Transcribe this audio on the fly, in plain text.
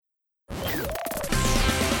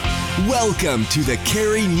Welcome to the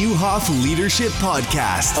Carey Nieuwhof Leadership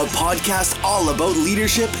Podcast, a podcast all about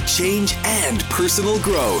leadership, change, and personal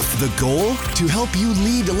growth. The goal? To help you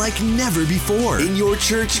lead like never before in your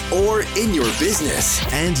church or in your business.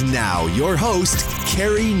 And now, your host,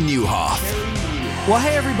 Carey Nieuwhof. Well,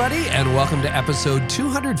 hey, everybody, and welcome to episode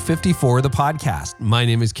 254 of the podcast. My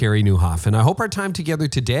name is Carey Nieuwhof, and I hope our time together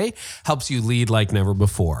today helps you lead like never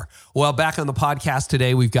before. Well, back on the podcast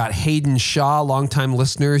today, we've got Haydn Shaw. Longtime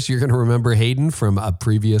listeners, you're going to remember Haydn from a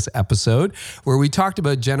previous episode where we talked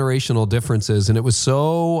about generational differences, and it was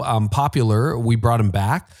so popular, we brought him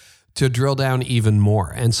back to drill down even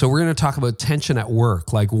more. And so we're going to talk about tension at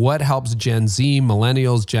work, like what helps Gen Z,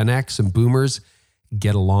 Millennials, Gen X, and Boomers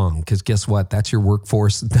get along, because guess what? That's your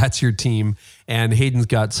workforce. That's your team. And Haydn's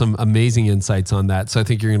got some amazing insights on that. So I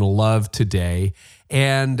think you're going to love today.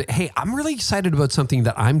 And hey, I'm really excited about something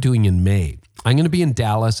that I'm doing in May. I'm going to be in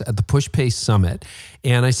Dallas at the PushPay Summit.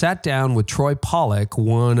 And I sat down with Troy Pollock,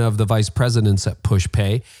 one of the vice presidents at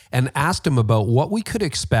PushPay, and asked him about what we could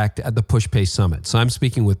expect at the PushPay Summit. So I'm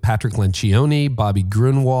speaking with Patrick Lencioni, Bobby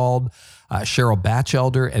Grunwald, Cheryl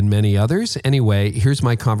Batchelder, and many others. Anyway, here's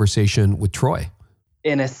my conversation with Troy.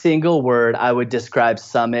 In a single word, I would describe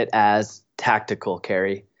Summit as tactical,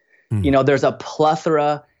 Carey. You know, there's a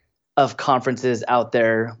plethora of conferences out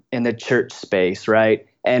there in the church space, right?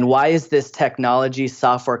 And why is this technology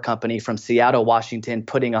software company from Seattle, Washington,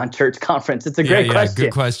 putting on church conference? It's a great question.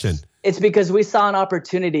 Good question. It's because we saw an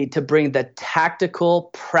opportunity to bring the tactical,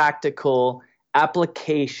 practical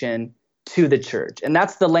application to the church. And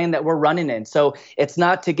that's the lane that we're running in. So it's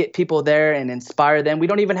not to get people there and inspire them. We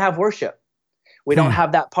don't even have worship. We don't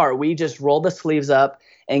have that part. We just roll the sleeves up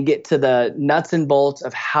and get to the nuts and bolts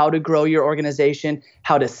of how to grow your organization,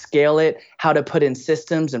 how to scale it, how to put in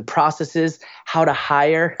systems and processes, how to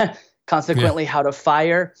hire, consequently, how to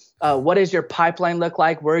fire. What does your pipeline look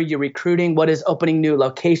like? Where are you recruiting? What is opening new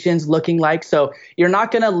locations looking like? So you're not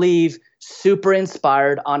going to leave super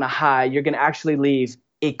inspired on a high. You're going to actually leave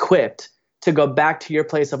equipped to go back to your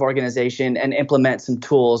place of organization and implement some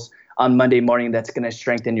tools on Monday morning that's going to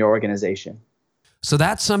strengthen your organization. So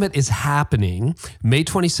that summit is happening May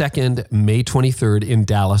 22nd, May 23rd in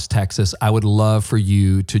Dallas, Texas. I would love for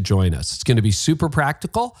you to join us. It's going to be super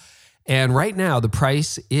practical. And right now, the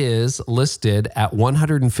price is listed at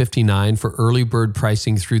 $159 for early bird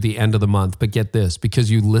pricing through the end of the month. But get this,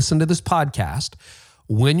 because you listen to this podcast,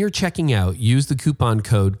 when you're checking out, use the coupon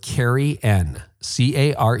code CAREYN,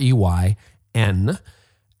 CAREYN,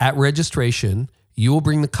 at registration. You will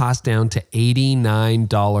bring the cost down to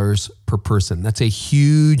 $89 per person. That's a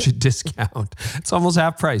huge discount. It's almost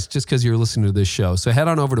half price just because you're listening to this show. So head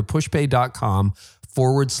on over to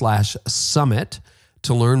pushpay.com/summit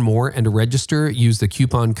to learn more and to register. Use the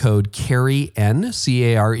coupon code CAREYN,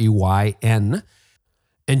 CAREYN,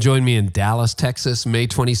 and join me in Dallas, Texas, May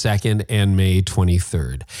 22nd and May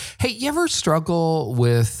 23rd. Hey, you ever struggle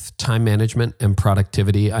with time management and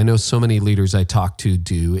productivity? I know so many leaders I talk to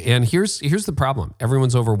do. And here's the problem.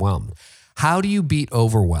 Everyone's overwhelmed. How do you beat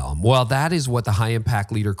overwhelm? Well, that is what the High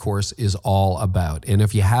Impact Leader course is all about. And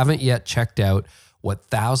if you haven't yet checked out what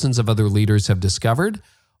thousands of other leaders have discovered,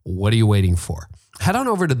 what are you waiting for? Head on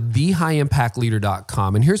over to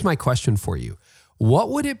thehighimpactleader.com. And here's my question for you. What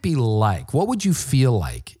would it be like? What would you feel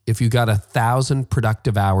like if you got 1,000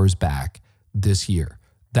 productive hours back this year?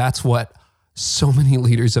 That's what so many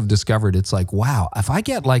leaders have discovered. It's like, wow, if I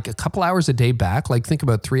get like a couple hours a day back, like think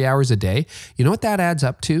about 3 hours a day, you know what that adds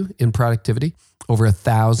up to in productivity? Over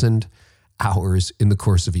 1,000 hours in the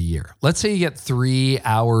course of a year. Let's say you get 3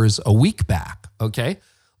 hours a week back, okay?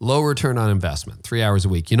 Low return on investment, 3 hours a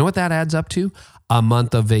week. You know what that adds up to? A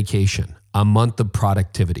month of vacation. A month of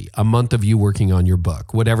productivity, a month of you working on your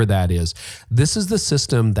book, whatever that is. This is the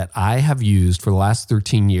system that I have used for the last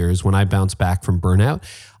 13 years when I bounced back from burnout.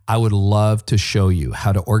 I would love to show you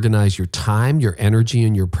how to organize your time, your energy,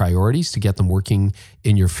 and your priorities to get them working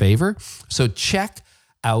in your favor. So check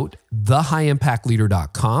out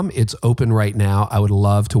thehighimpactleader.com. It's open right now. I would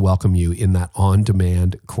love to welcome you in that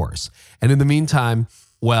on-demand course. And in the meantime,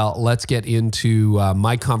 well, let's get into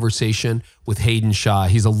my conversation with Haydn Shaw.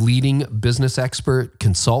 He's a leading business expert,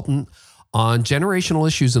 consultant on generational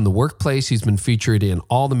issues in the workplace. He's been featured in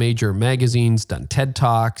all the major magazines, done TED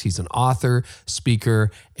Talks. He's an author,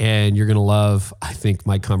 speaker, and you're going to love, I think,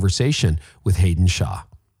 my conversation with Haydn Shaw.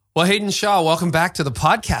 Well, Haydn Shaw, welcome back to the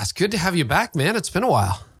podcast. Good to have you back, man. It's been a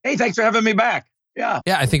while. Hey, thanks for having me back. Yeah,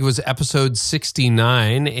 I think it was episode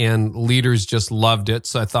 69, and leaders just loved it,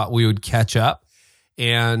 so I thought we would catch up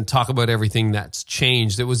and talk about everything that's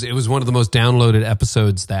changed. It was one of the most downloaded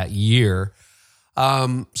episodes that year.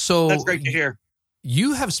 So that's great to hear.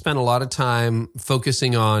 you have spent a lot of time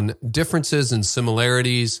focusing on differences and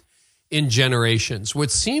similarities in generations,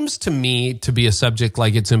 which seems to me to be a subject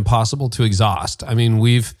like it's impossible to exhaust. I mean,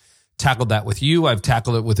 we've tackled that with you. I've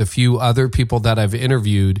tackled it with a few other people that I've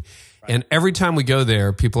interviewed. Right. And every time we go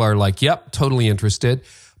there, people are like, yep, totally interested.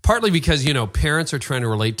 Partly because, parents are trying to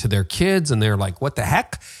relate to their kids and they're like, what the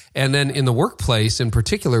heck? And then in the workplace in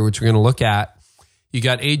particular, which we're going to look at, you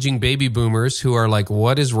got aging baby boomers who are like,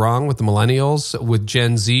 what is wrong with the millennials? With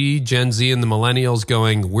Gen Z and the millennials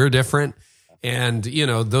going, we're different. And,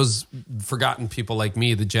 those forgotten people like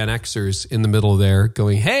me, the Gen Xers in the middle there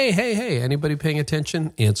going, hey, anybody paying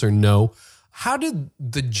attention? Answer no. How did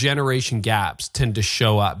the generation gaps tend to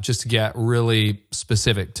show up, just to get really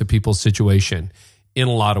specific to people's situation in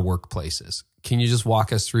a lot of workplaces? Can you just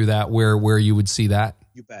walk us through that, where you would see that?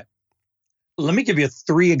 You bet. Let me give you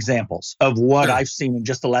 3 examples of what I've seen in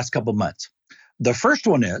just the last couple of months. The first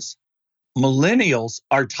one is millennials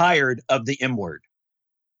are tired of the M word.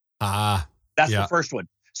 That's the first one.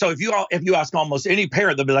 So if you ask almost any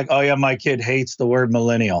parent, they'll be like, oh yeah, my kid hates the word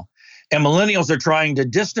millennial. And millennials are trying to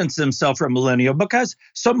distance themselves from millennial because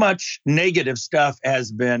so much negative stuff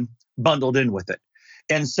has been bundled in with it.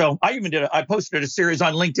 And so I posted a series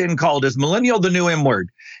on LinkedIn called Is Millennial the New M Word?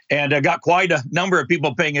 And I got quite a number of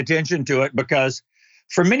people paying attention to it because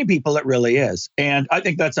for many people it really is. And I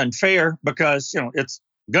think that's unfair because, it's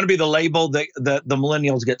going to be the label that the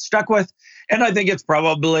millennials get stuck with. And I think it's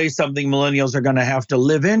probably something millennials are going to have to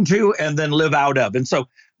live into and then live out of. And so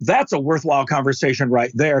that's a worthwhile conversation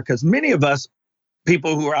right there, because many of us,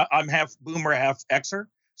 people who I'm half boomer, half Xer,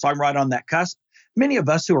 so I'm right on that cusp. Many of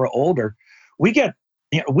us who are older,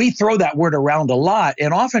 we throw that word around a lot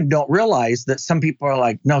and often don't realize that some people are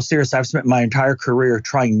like, no, seriously, I've spent my entire career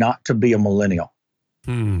trying not to be a millennial.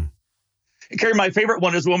 Carrie, my favorite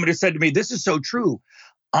one is a woman who said to me, this is so true.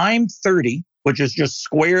 I'm 30, which is just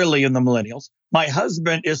squarely in the millennials. My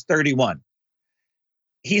husband is 31.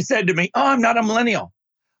 He said to me, oh, I'm not a millennial.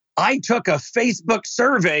 I took a Facebook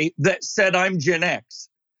survey that said I'm Gen X.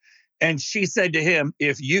 And she said to him,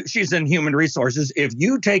 she's in human resources, if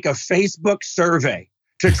you take a Facebook survey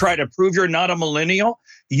to try to prove you're not a millennial,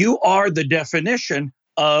 you are the definition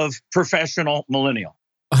of professional millennial.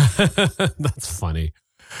 That's funny.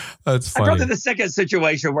 That's funny. I know that the second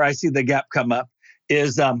situation where I see the gap come up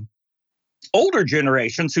is older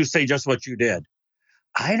generations who say just what you did.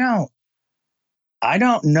 I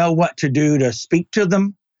don't know what to do to speak to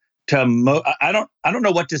them. I don't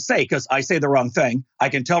know what to say because I say the wrong thing. I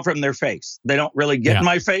can tell from their face. They don't really get in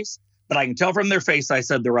my face, but I can tell from their face I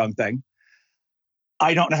said the wrong thing.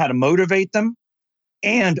 I don't know how to motivate them,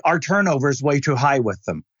 and our turnover is way too high with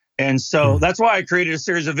them. And so that's why I created a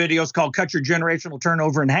series of videos called Cut Your Generational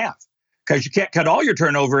Turnover in Half, because you can't cut all your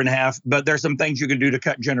turnover in half, but there's some things you can do to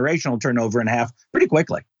cut generational turnover in half pretty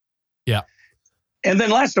quickly. Yeah. And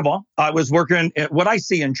then last of all, I was working at what I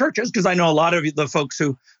see in churches, because I know a lot of the folks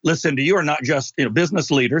who listen to you are not just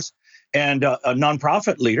business leaders and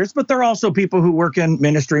nonprofit leaders, but they're also people who work in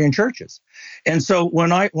ministry in churches. And so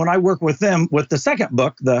when I work with them with the second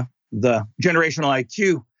book, the generational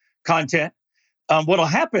IQ content, what'll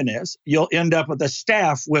happen is you'll end up with a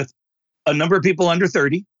staff with a number of people under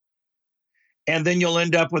 30. And then you'll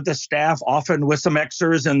end up with the staff often with some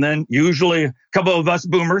Xers and then usually a couple of us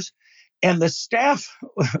boomers. And the staff,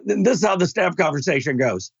 this is how the staff conversation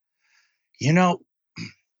goes.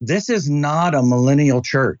 This is not a millennial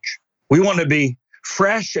church. We want to be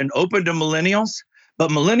fresh and open to millennials,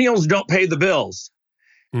 but millennials don't pay the bills.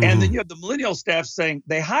 And then you have the millennial staff saying,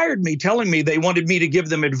 they hired me telling me they wanted me to give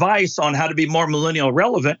them advice on how to be more millennial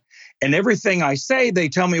relevant. And everything I say, they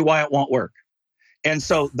tell me why it won't work. And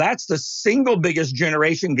so that's the single biggest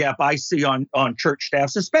generation gap I see on church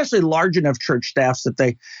staffs, especially large enough church staffs that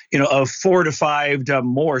they, of 4 to 5 to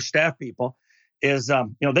more staff people is,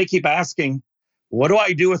 they keep asking, what do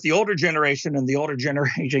I do with the older generation? And the older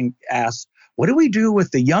generation asks, what do we do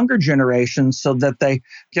with the younger generation so that they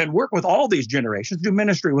can work with all these generations, do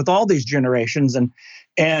ministry with all these generations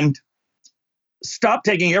and stop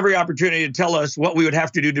taking every opportunity to tell us what we would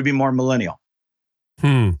have to do to be more millennial?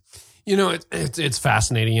 It's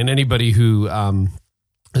fascinating. And anybody who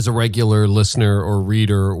is a regular listener or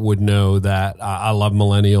reader would know that I love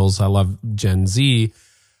millennials. I love Gen Z.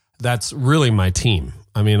 That's really my team.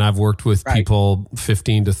 I mean, I've worked with people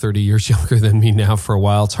 15 to 30 years younger than me now for a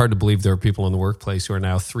while. It's hard to believe there are people in the workplace who are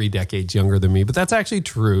now 3 decades younger than me, but that's actually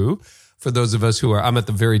true for those of us who I'm at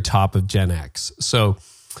the very top of Gen X. So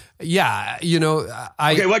yeah,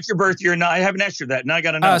 okay, what's your birth year? No, I haven't asked you that. Now I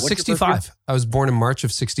got to know. 65. I was born in March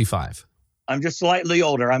of 65. I'm just slightly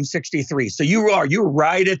older. I'm 63. So you were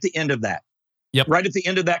right at the end of that. Yep. Right at the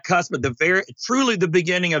end of that cusp, but truly the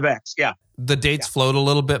beginning of X. Yeah. The dates float a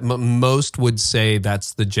little bit. Most would say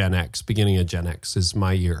that's the Gen X. Beginning of Gen X is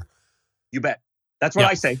my year. You bet. That's what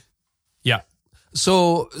I say. Yeah.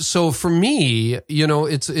 So for me,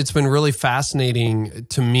 it's been really fascinating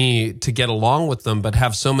to me to get along with them, but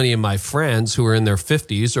have so many of my friends who are in their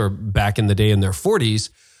 50s or back in the day in their 40s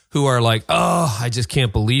who are like, oh, I just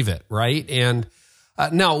can't believe it, right? And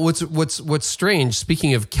now what's strange,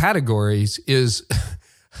 speaking of categories, is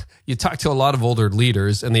you talk to a lot of older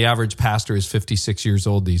leaders, and the average pastor is 56 years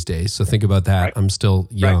old these days. So think about that. Right. I'm still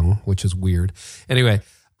young, which is weird. Anyway,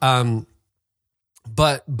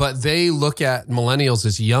 but they look at millennials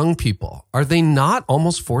as young people. Are they not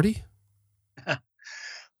almost 40?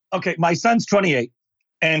 Okay, my son's 28,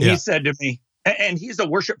 and he said to me, and he's a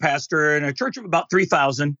worship pastor in a church of about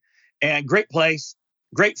 3,000, and great place,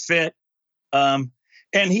 great fit.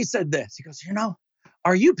 And he said this. He goes,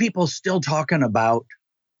 are you people still talking about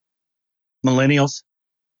millennials?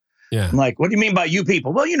 Yeah. I'm like, what do you mean by you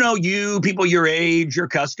people? Well, you people your age, your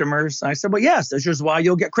customers. I said, well, yes, this is why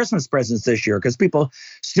you'll get Christmas presents this year, because people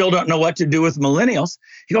still don't know what to do with millennials.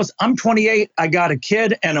 He goes, I'm 28. I got a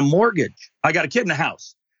kid and a mortgage. I got a kid and a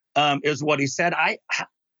house, is what he said.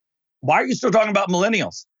 Why are you still talking about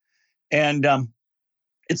millennials? And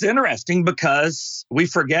it's interesting because we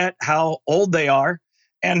forget how old they are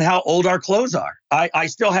and how old our clothes are. I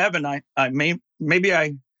still have, and maybe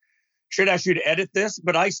I should ask you to edit this,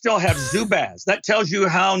 but I still have Zubaz. That tells you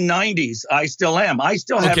how 90s I still am. I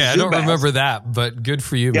still have Zubaz. I don't remember that, but good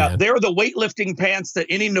for you, man. They're the weightlifting pants that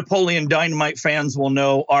any Napoleon Dynamite fans will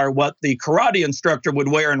know are what the karate instructor would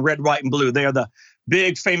wear in red, white, and blue. They are the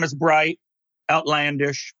big, famous, bright,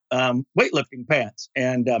 outlandish weightlifting pants.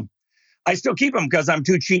 And I still keep them because I'm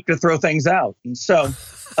too cheap to throw things out. And so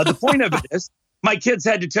the point of it is, my kids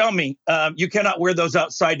had to tell me, you cannot wear those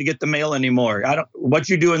outside to get the mail anymore. What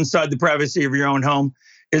you do inside the privacy of your own home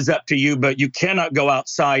is up to you, but you cannot go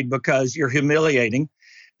outside because you're humiliating.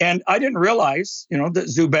 And I didn't realize, that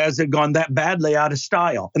Zubaz had gone that badly out of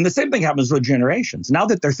style. And the same thing happens with generations. Now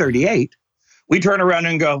that they're 38, we turn around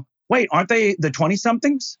and go, wait, aren't they the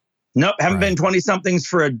 20-somethings? Nope, haven't been 20-somethings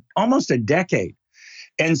for almost a decade.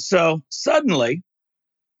 And so suddenly,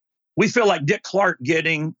 we feel like Dick Clark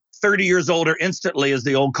getting 30 years older instantly, as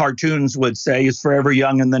the old cartoons would say, is forever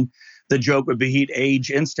young. And then the joke would be he'd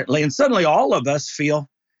age instantly. And suddenly all of us feel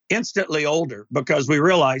instantly older because we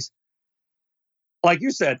realize, like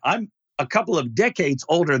you said, I'm a couple of decades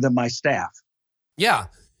older than my staff. Yeah.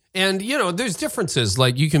 And, there's differences.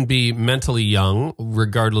 Like you can be mentally young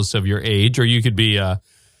regardless of your age, or you could be a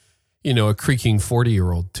creaking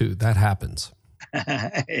 40-year-old too. That happens.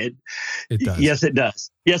 It does. Yes, it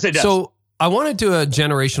does. Yes, it does. So I want to do a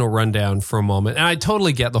generational rundown for a moment. And I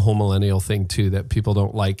totally get the whole millennial thing too, that people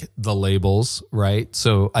don't like the labels, right?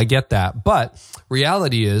 So I get that. But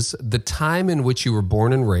reality is the time in which you were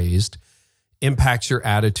born and raised impacts your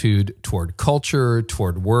attitude toward culture,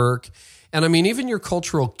 toward work. And I mean, even your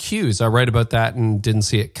cultural cues. I write about that and Didn't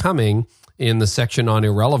See It Coming in the section on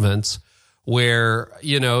irrelevance, where,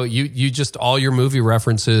 you just, all your movie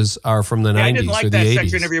references are from the 90s or the 80s. I didn't like that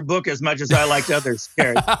section of your book as much as I liked others,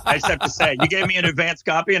 Gary. I just have to say, you gave me an advanced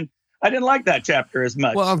copy and I didn't like that chapter as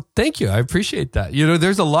much. Well, thank you. I appreciate that.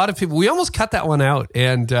 There's a lot of people, we almost cut that one out.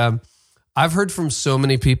 And I've heard from so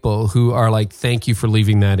many people who are like, thank you for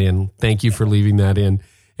leaving that in. Thank you for leaving that in.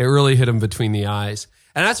 It really hit them between the eyes.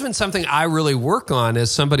 And that's been something I really work on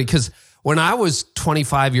as somebody, because when I was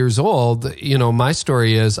 25 years old, my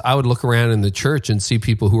story is I would look around in the church and see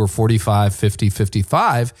people who are 45, 50,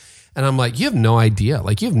 55. And I'm like, you have no idea.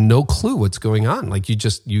 Like, you have no clue what's going on. Like,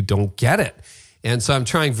 you don't get it. And so I'm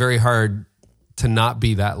trying very hard to not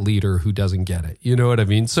be that leader who doesn't get it. You know what I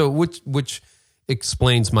mean? So which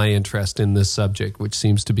explains my interest in this subject, which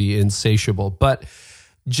seems to be insatiable. But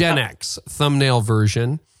Gen X, thumbnail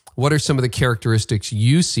version. What are some of the characteristics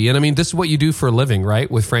you see? And I mean, this is what you do for a living,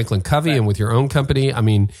 right? With Franklin Covey and with your own company. I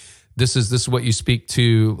mean, this is what you speak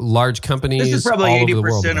to large companies. This is probably all over the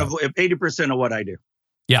world 80% of what I do.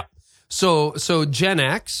 Yeah. So Gen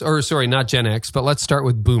X, or sorry, not Gen X, but let's start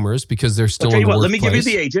with boomers because they're still in the workplace. Let me give you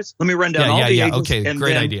the ages. Let me run down all the ages. Okay,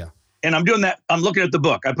 great idea. And I'm doing that. I'm looking at the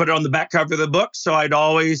book. I put it on the back cover of the book, so I'd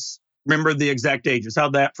always remember the exact ages.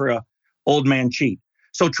 How'd that for a old man cheat?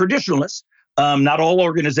 So traditionalists. Not all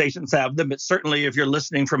organizations have them, but certainly if you're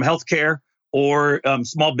listening from healthcare or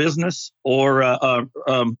small business or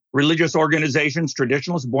religious organizations,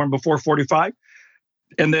 traditionalists born before 45.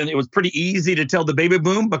 And then it was pretty easy to tell the baby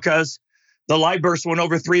boom because the live births went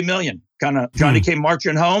over 3 million. Kind of Johnny came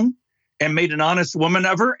marching home and made an honest woman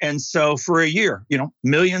of her. And so for a year,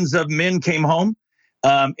 millions of men came home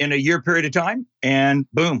in a year period of time. And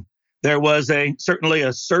boom, there was certainly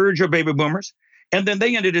a surge of baby boomers. And then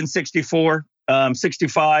they ended in 64.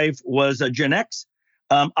 65 was a Gen X.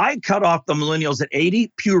 I cut off the millennials at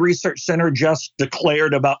 80. Pew Research Center just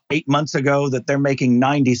declared about 8 months ago that they're making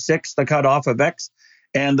 96 the cutoff of X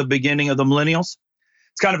and the beginning of the millennials.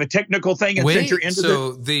 It's kind of a technical thing. And since you're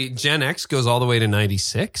into the Gen X goes all the way to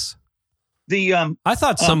 96? I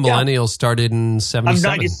thought some millennials started in 77.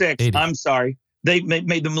 I'm 96. 80. I'm sorry. They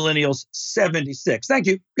made the millennials 76. Thank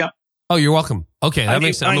you. Yeah. Oh, you're welcome. Okay, that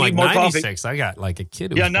makes sense. I'm like 96. Coffee. I got like a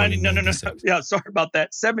kid who was 90. No. Yeah, sorry about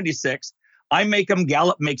that. 76. I make them.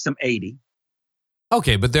 Gallup makes them 80.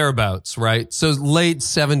 Okay, but thereabouts, right? So late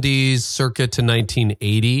 70s, circa to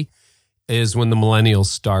 1980 is when the millennials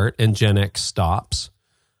start and Gen X stops.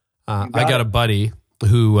 I got a buddy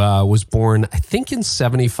who was born, I think, in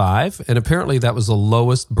 75, and apparently that was the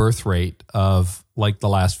lowest birth rate of like the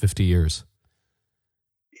last 50 years.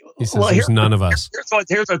 He says there's none of us.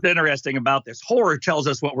 Here's what's interesting about this. Horror tells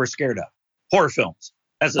us what we're scared of. Horror films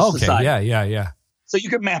as a society. Yeah. So you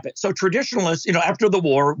can map it. So traditionalists, after the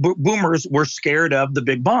war, boomers were scared of the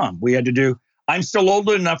big bomb. We had to do, I'm still old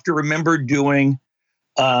enough to remember doing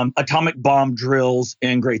atomic bomb drills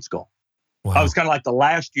in grade school. Wow. I was kind of like the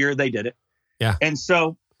last year they did it. Yeah. And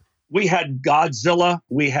so we had Godzilla,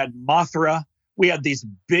 we had Mothra, we had these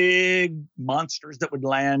big monsters that would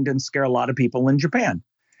land and scare a lot of people in Japan.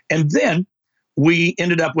 And then we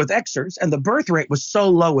ended up with Xers, and the birth rate was so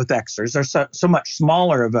low with Xers. They're so much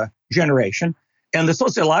smaller of a generation. And the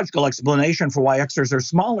sociological explanation for why Xers are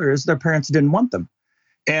smaller is their parents didn't want them.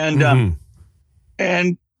 And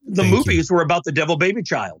the movies were about the devil baby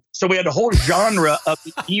child. So we had a whole genre of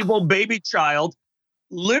the evil baby child,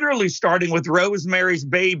 literally starting with Rosemary's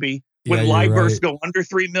Baby when live births go under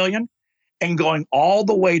 3 million and going all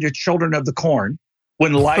the way to Children of the Corn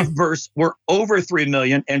when live births were over 3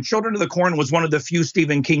 million. And Children of the Corn was one of the few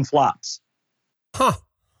Stephen King flops. Huh.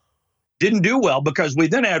 Didn't do well because we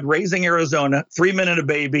then had Raising Arizona, 3 Men and a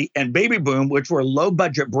Baby, and Baby Boom, which were low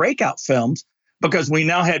budget breakout films because we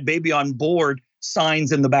now had baby on board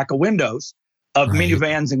signs in the back of windows of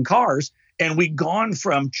minivans and cars. And we'd gone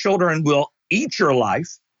from children will eat your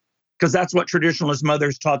life, because that's what traditionalist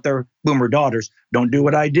mothers taught their boomer daughters. Don't do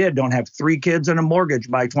what I did. Don't have 3 kids and a mortgage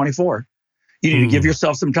by 24. You need to give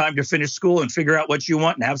yourself some time to finish school and figure out what you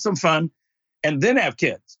want and have some fun and then have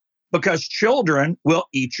kids, because children will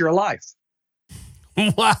eat your life.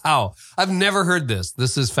 Wow. I've never heard this.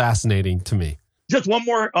 This is fascinating to me. Just one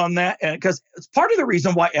more on that, because it's part of the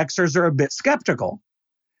reason why Xers are a bit skeptical.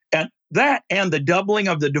 And that and the doubling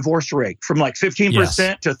of the divorce rate from like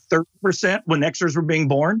 15% to 30% when Xers were being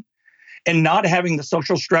born, and not having the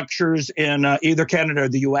social structures in either Canada or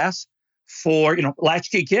the US for,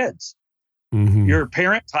 latchkey kids. Mm-hmm. Your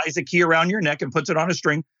parent ties a key around your neck and puts it on a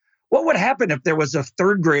string. What would happen if there was a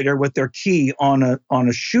 3rd grader with their key on a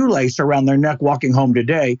shoelace around their neck walking home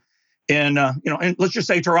today in, and let's just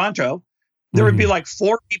say Toronto? There would be like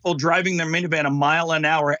 4 people driving their minivan a mile an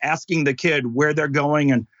hour asking the kid where they're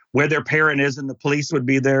going and where their parent is, and the police would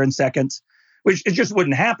be there in seconds, which it just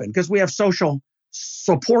wouldn't happen because we have social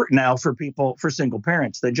support now for single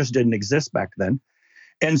parents that just didn't exist back then.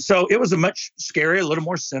 And so it was a much scarier, a little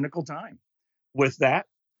more cynical time with that.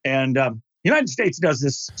 And the United States does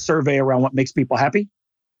this survey around what makes people happy.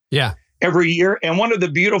 Yeah. Every year. And one of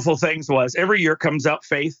the beautiful things was every year comes out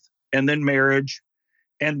faith and then marriage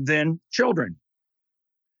and then children.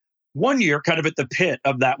 One year, kind of at the pit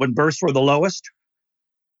of that, when births were the lowest,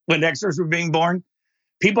 when Xers were being born,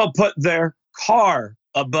 people put their car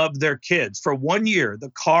above their kids. For 1 year,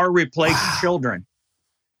 the car replaced children.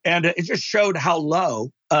 And it just showed how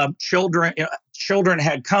low children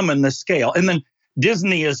had come in the scale. And then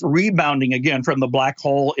Disney is rebounding again from the black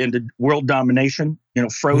hole into world domination,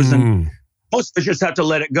 Frozen. Most of us just have to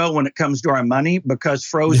let it go when it comes to our money, because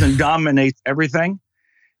Frozen dominates everything.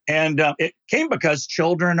 And it came because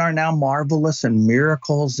children are now marvelous and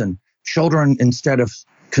miracles, and children, instead of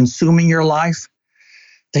consuming your life,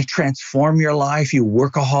 they transform your life. You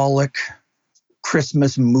workaholic,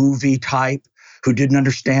 Christmas movie type who didn't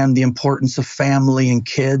understand the importance of family and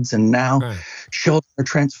kids, and now children are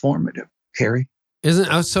transformative, Carrie.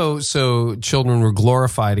 Isn't so children were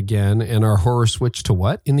glorified again, and our horror switched to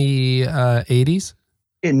what in the 80s?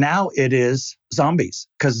 And now it is zombies,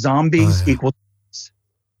 because zombies equal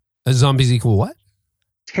zombies equal what?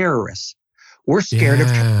 Terrorists. We're scared of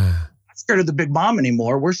not scared of the big bomb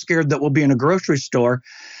anymore. We're scared that we'll be in a grocery store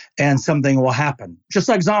and something will happen. Just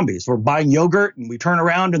like zombies. We're buying yogurt and we turn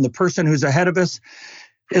around and the person who's ahead of us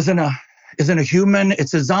isn't a human,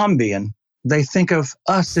 it's a zombie. And they think of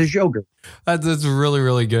us as yogurt. That's really,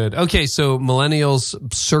 really good. Okay, so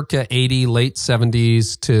millennials circa 80, late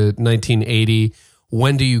 70s to 1980.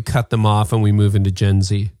 When do you cut them off and we move into Gen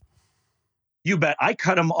Z? You bet. I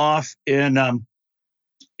cut them off in,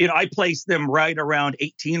 I place them right around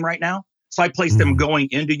 18 right now. So I place them going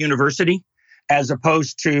into university as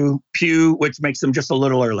opposed to Pew, which makes them just a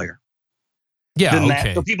little earlier. Yeah, okay.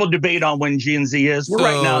 That. So people debate on when Gen Z is. We're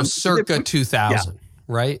right now circa 2000,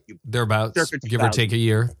 right? They're about, give or take a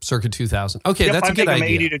year, circa 2000. Okay, that's a good idea.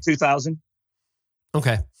 80 to 2000.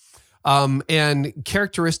 Okay. And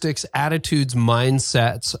characteristics, attitudes,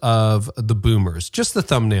 mindsets of the boomers, just the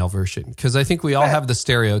thumbnail version, because I think we all have the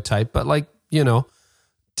stereotype, but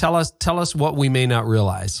tell us what we may not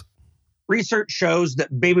realize. Research shows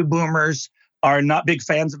that baby boomers are not big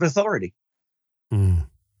fans of authority.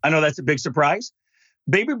 I know that's a big surprise.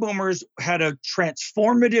 Baby boomers had a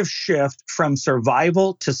transformative shift from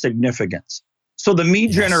survival to significance. So the me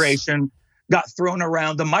generation got thrown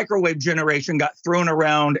around, the microwave generation got thrown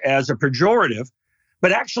around as a pejorative.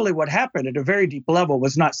 But actually what happened at a very deep level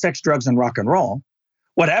was not sex, drugs, and rock and roll.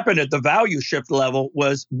 What happened at the value shift level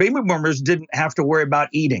was baby boomers didn't have to worry about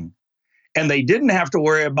eating. And they didn't have to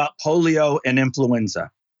worry about polio and influenza,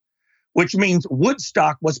 which means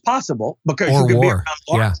Woodstock was possible because you could be around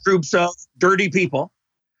large groups of dirty people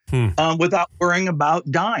without worrying about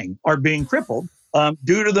dying or being crippled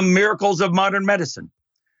due to the miracles of modern medicine.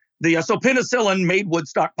 So penicillin made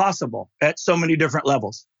Woodstock possible at so many different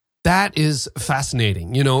levels. That is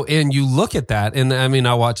fascinating, and you look at that, and I mean,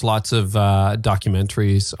 I watch lots of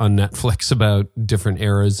documentaries on Netflix about different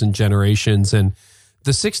eras and generations, and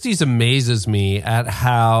the 60s amazes me at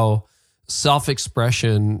how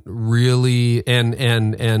self-expression really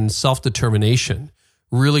and self-determination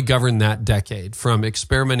really governed that decade, from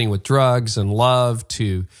experimenting with drugs and love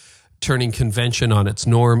to turning convention on its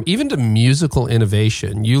norm, even to musical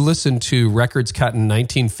innovation. You listen to records cut in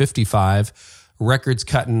 1955, records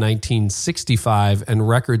cut in 1965, and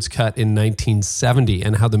records cut in 1970,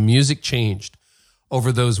 and how the music changed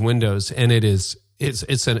over those windows. And it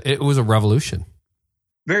was a revolution.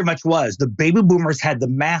 Very much was. The baby boomers had the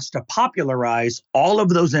mass to popularize all of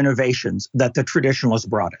those innovations that the traditionalists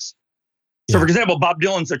brought us. So, for example, Bob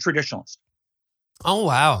Dylan's a traditionalist. Oh,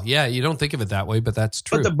 wow. Yeah, you don't think of it that way, but that's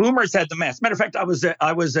true. But the boomers had the mass. Matter of fact, I was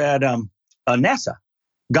at NASA,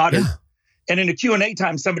 Goddard, and in a Q&A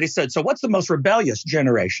time, somebody said, so what's the most rebellious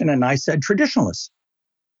generation? And I said, traditionalists.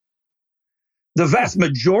 The vast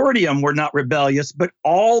majority of them were not rebellious, but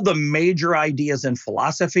all the major ideas in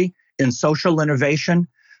philosophy, in social innovation,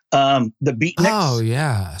 the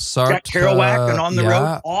beatniks, Jack Kerouac, and On the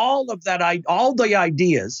Road, all of that, all the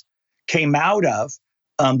ideas came out of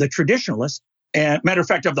the traditionalists. And matter of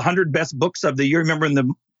fact, of the 100 best books of the year, remember in the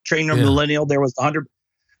Train of Millennial, there was 100.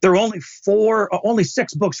 There were only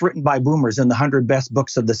 6 books written by boomers in the 100 best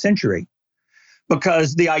books of the century,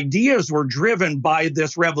 because the ideas were driven by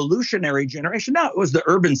this revolutionary generation. Now it was the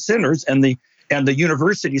urban centers and the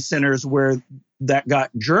university centers where that got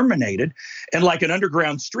germinated, and like an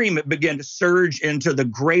underground stream, it began to surge into the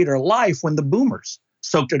greater life when the boomers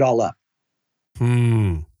soaked it all up.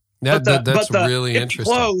 That's really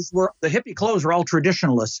interesting. The hippie clothes were all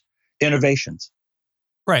traditionalist innovations.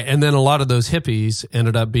 Right. And then a lot of those hippies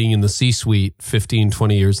ended up being in the C-suite 15,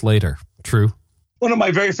 20 years later. True. One of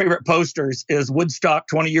my very favorite posters is Woodstock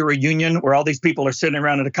 20-year reunion, where all these people are sitting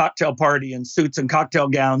around at a cocktail party in suits and cocktail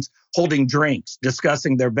gowns, holding drinks,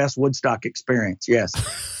 discussing their best Woodstock experience. Yes.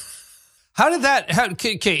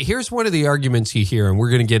 Okay, here's one of the arguments you hear, and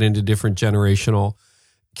we're going to get into different generational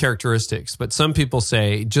characteristics. But some people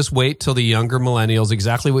say, just wait till the younger millennials,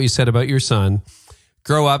 exactly what you said about your son,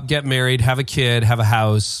 grow up, get married, have a kid, have a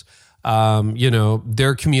house.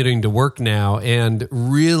 They're commuting to work now, and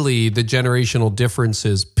really the generational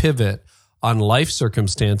differences pivot on life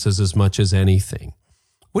circumstances as much as anything.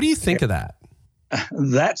 What do you think of that?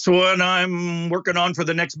 That's what I'm working on for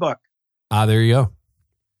the next book. There you go.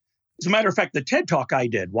 As a matter of fact, the TED Talk I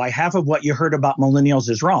did, Why Half of What You Heard About Millennials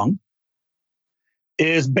Is Wrong,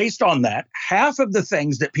 is based on that. Half of the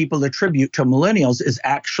things that people attribute to millennials is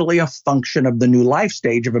actually a function of the new life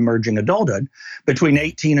stage of emerging adulthood between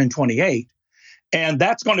 18 and 28. And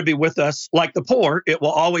that's going to be with us like the poor. It will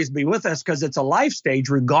always be with us because it's a life stage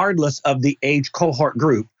regardless of the age cohort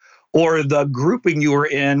group or the grouping you are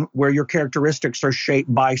in where your characteristics are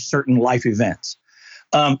shaped by certain life events.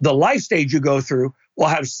 The life stage you go through will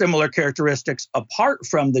have similar characteristics apart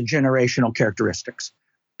from the generational characteristics.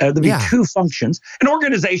 There'll be two functions, and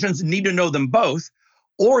organizations need to know them both,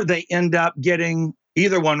 or they end up getting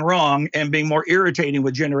either one wrong and being more irritating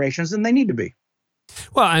with generations than they need to be.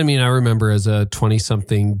 Well, I mean, I remember as a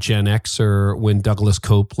 20-something Gen Xer when Douglas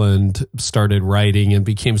Copeland started writing and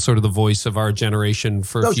became sort of the voice of our generation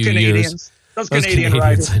for a few years. Those Canadian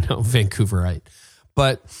writers. I know, Vancouverite.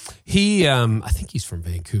 But he, I think he's from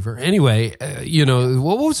Vancouver. Anyway,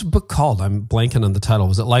 what was the book called? I'm blanking on the title.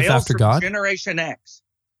 Was it Life Tales After from God? Generation X.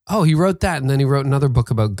 Oh, he wrote that. And then he wrote another book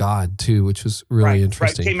about God, too, which was really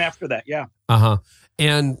interesting. Right, came after that, yeah. Uh-huh.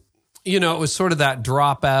 And, it was sort of that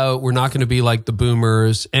dropout. We're not going to be like the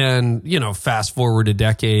boomers. And, fast forward a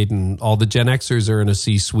decade and all the Gen Xers are in a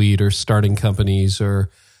C-suite or starting companies or,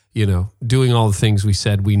 doing all the things we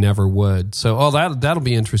said we never would. So, that'll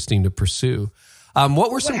be interesting to pursue.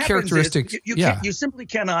 What were some characteristics? You simply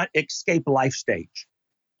cannot escape life stage.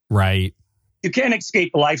 Right. You can't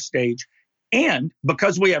escape life stage. And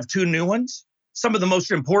because we have two new ones, some of the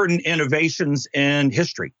most important innovations in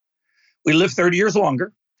history. We live 30 years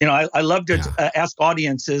longer. I love to ask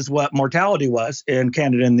audiences what mortality was in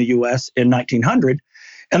Canada and the U.S. in 1900.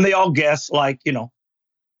 And they all guess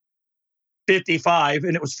 55,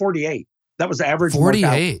 and it was 48. That was the average 48.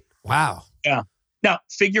 mortality. Wow. Yeah. Now,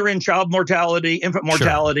 figure in child mortality, infant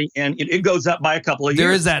mortality, and it goes up by a couple of years.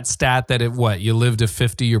 There is that stat that you live to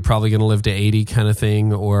 50, you're probably going to live to 80 kind of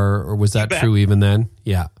thing, or was that true even then?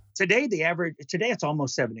 Yeah. Today, it's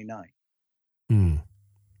almost 79.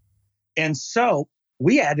 And so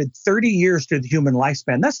we added 30 years to the human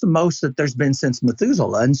lifespan. That's the most that there's been since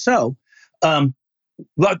Methuselah. And so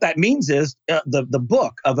what that means is the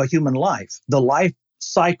book of a human life, the life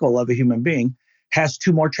cycle of a human being, has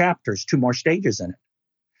two more chapters, two more stages in it.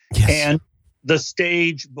 Yes. And the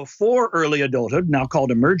stage before early adulthood, now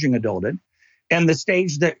called emerging adulthood, and the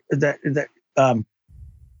stage that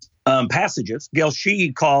passages, Gail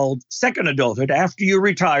Sheehy called second adulthood, after you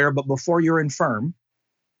retire but before you're infirm.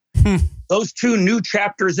 Those two new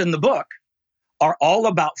chapters in the book are all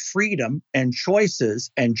about freedom and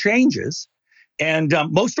choices and changes. And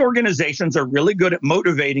most organizations are really good at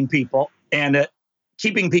motivating people and at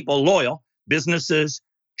keeping people loyal. Businesses,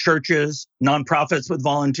 churches, nonprofits with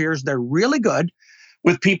volunteers, they're really good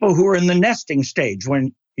with people who are in the nesting stage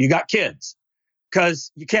when you got kids,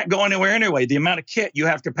 because you can't go anywhere anyway. The amount of kit you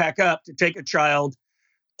have to pack up to take a child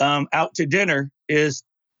out to dinner is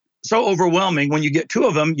so overwhelming. When you get two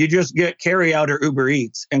of them, you just get carry out or Uber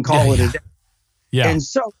Eats and call it a day. Yeah. And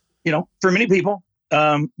so, for many people,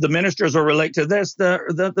 the ministers will relate to this.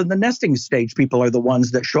 The nesting stage people are the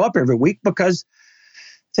ones that show up every week because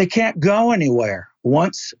they can't go anywhere.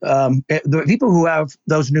 Once the people who have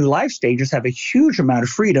those new life stages have a huge amount of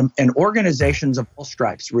freedom, and organizations of all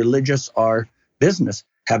stripes, religious or business,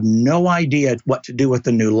 have no idea what to do with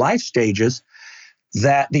the new life stages.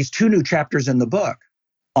 That these two new chapters in the book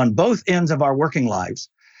on both ends of our working lives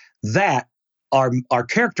that are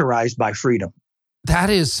characterized by freedom. That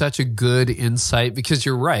is such a good insight, because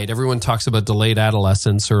you're right. Everyone talks about delayed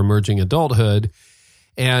adolescence or emerging adulthood.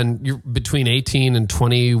 And you're between 18 and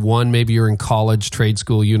 21, maybe you're in college, trade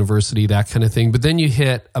school, university, that kind of thing. But then you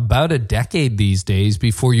hit about a decade these days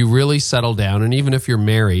before you really settle down. And even if you're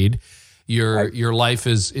married, your life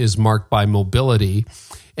is marked by mobility.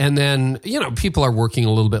 And then, people are working a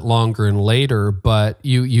little bit longer and later, but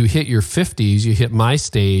you hit your 50s, you hit my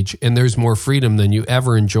stage, and there's more freedom than you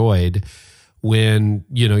ever enjoyed when,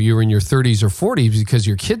 you were in your 30s or 40s, because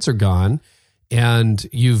your kids are gone and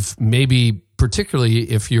you've maybe, particularly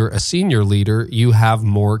if you're a senior leader, you have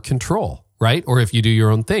more control, right? Or if you do your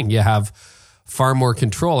own thing, you have far more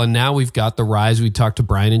control. And now we've got the rise. We talked to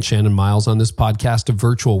Brian and Shannon Miles on this podcast of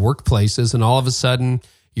virtual workplaces, and all of a sudden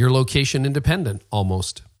you're location independent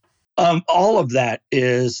almost. All of that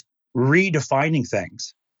is redefining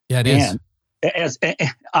things. Yeah, it is. And as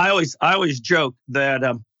I always joke that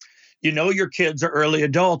your kids are early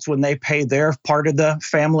adults when they pay their part of the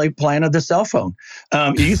family plan of the cell phone.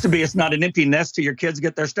 It used to be it's not an empty nest till your kids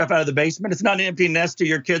get their stuff out of the basement. It's not an empty nest till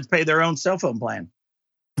your kids pay their own cell phone plan.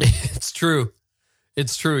 It's true.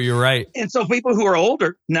 It's true. You're right. And so people who are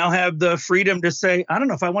older now have the freedom to say, I don't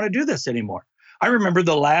know if I want to do this anymore. I remember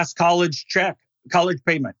the last college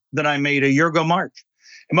payment that I made a year ago, March.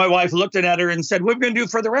 And my wife looked at her and said, what are we going to do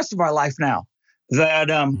for the rest of our life now? That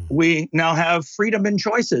we now have freedom and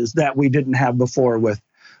choices that we didn't have before, with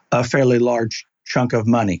a fairly large chunk of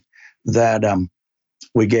money that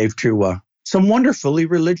we gave to some wonderfully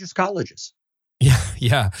religious colleges.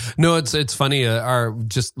 Yeah. No, it's funny.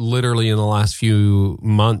 Just literally in the last few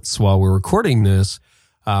months while we're recording this,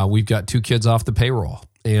 we've got 2 kids off the payroll.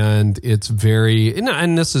 And it's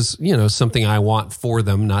and this is, something I want for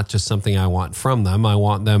them, not just something I want from them. I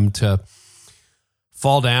want them to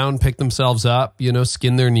fall down, pick themselves up,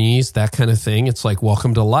 skin their knees, that kind of thing. It's like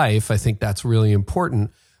welcome to life. I think that's really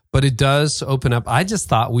important. But it does open up. I just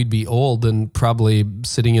thought we'd be old and probably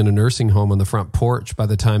sitting in a nursing home on the front porch by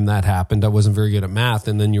the time that happened. I wasn't very good at math.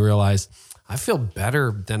 And then you realize I feel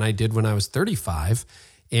better than I did when I was 35.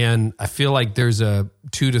 And I feel like there's a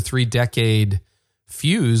 2 to 3 decade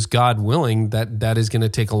fuse, God willing, that is going to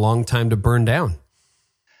take a long time to burn down.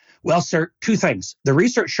 Well, sir, 2 things. The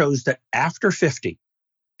research shows that after 50,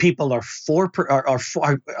 people are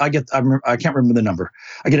I can't remember the number.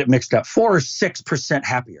 I get it mixed up. 4 or 6%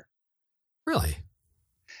 happier. Really?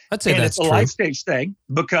 I'd say and that's it's a true. life stage thing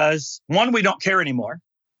because, one, we don't care anymore.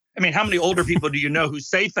 I mean, how many older people do you know who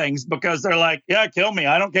say things because they're like, yeah, kill me.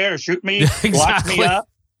 I don't care. Shoot me. Exactly. Lock me up.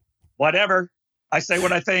 Whatever. I say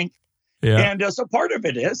what I think. Yeah. And so part of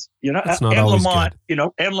it is, It's not Anne always Lamott, good.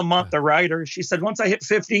 Anne Lamott, the writer, she said, once I hit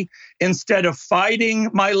 50, instead of fighting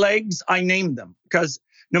my legs, I named them because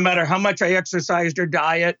no matter how much I exercised or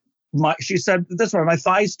diet, she said this way, my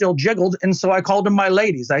thighs still jiggled. And so I called them my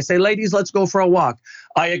ladies. I say, ladies, let's go for a walk.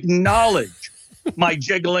 I acknowledge my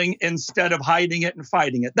jiggling instead of hiding it and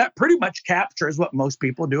fighting it. That pretty much captures what most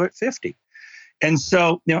people do at 50. And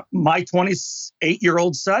so, my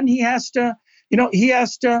 28-year-old son, he has to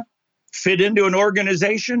fit into an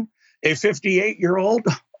organization. A 58-year-old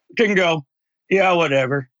can go, yeah,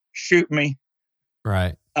 whatever, shoot me.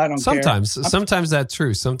 Right. I don't care. Sometimes that's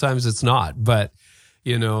true. Sometimes it's not. But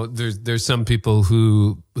there's some people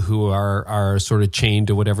who are sort of chained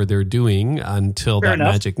to whatever they're doing until Fair that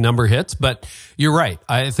enough. magic number hits. But you're right.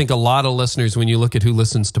 I think a lot of listeners, when you look at who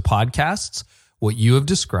listens to podcasts, what you have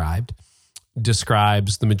described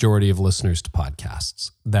describes the majority of listeners to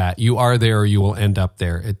podcasts, that you are there or you will end up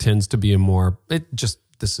there. It tends to be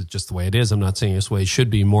this is just the way it is. I'm not saying this way it should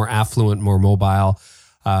be, more affluent, more mobile,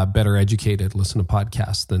 better educated listen to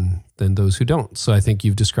podcasts than those who don't. So I think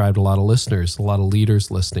you've described a lot of listeners, a lot of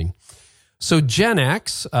leaders listening. So Gen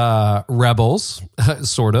X, rebels,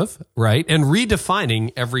 sort of, right? And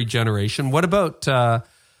redefining every generation. What about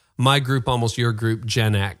my group, almost your group,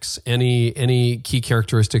 Gen X? Any key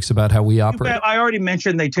characteristics about how we operate? I already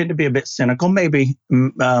mentioned they tend to be a bit cynical, maybe.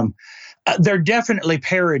 They're definitely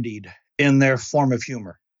parodied in their form of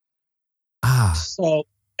humor. So,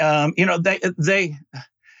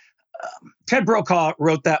 Ted Brokaw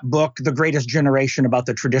wrote that book, The Greatest Generation, about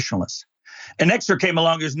the traditionalists. An Xer came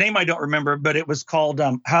along, whose name I don't remember, but it was called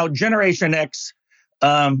How Generation X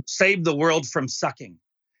Saved the World from Sucking.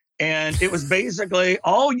 And it was basically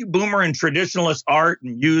all you boomer and traditionalist art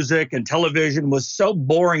and music and television was so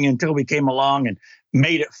boring until we came along and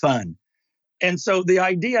made it fun. And so the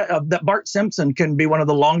idea of that Bart Simpson can be one of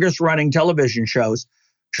the longest running television shows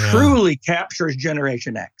truly captures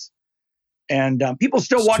Generation X. And people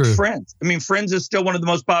still watch Friends. I mean, Friends is still one of the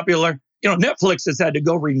most popular. Netflix has had to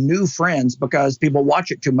go renew Friends because people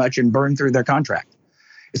watch it too much and burn through their contract.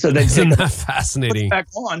 So they Isn't that fascinating? Put it back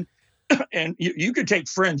on. And you could take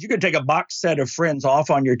Friends, you could take a box set of Friends off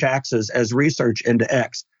on your taxes as research into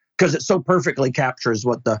X because it so perfectly captures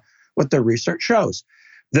what the research shows.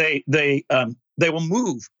 They will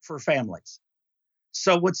move for families.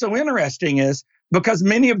 So what's so interesting is because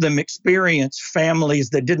many of them experience families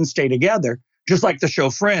that didn't stay together, just like the show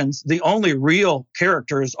Friends, the only real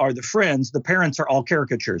characters are the friends. The parents are all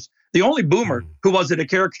caricatures. The only boomer who wasn't a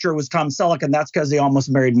caricature was Tom Selleck, and that's because they almost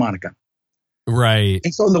married Monica. Right.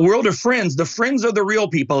 And so in the world of Friends, the friends are the real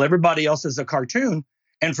people. Everybody else is a cartoon.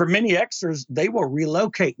 And for many Xers, they will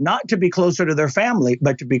relocate, not to be closer to their family,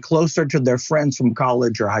 but to be closer to their friends from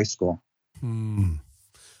college or high school.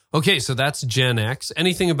 Okay, so that's Gen X.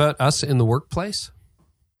 Anything about us in the workplace?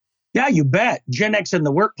 Yeah, you bet. Gen X in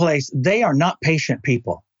the workplace, they are not patient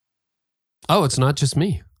people. Oh, it's not just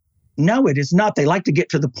me. No, it is not. They like to get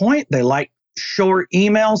to the point. They like short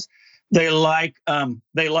emails. They like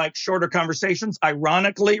shorter conversations.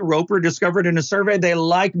 Ironically, Roper discovered in a survey, they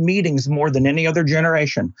like meetings more than any other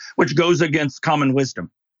generation, which goes against common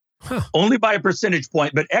wisdom. Only by a percentage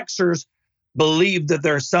point. But Xers believe that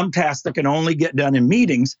there are some tasks that can only get done in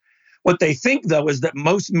meetings. What they think, though, is that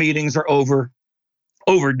most meetings are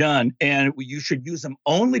overdone, and you should use them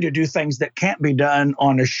only to do things that can't be done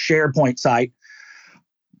on a SharePoint site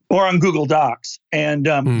or on Google Docs. And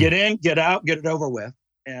get in, get out, get it over with.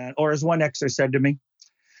 Or as one Xer said to me,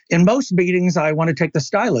 in most meetings, I want to take the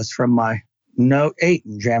stylus from my Note 8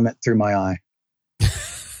 and jam it through my eye.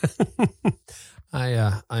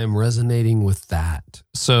 I am resonating with that.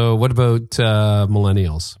 So what about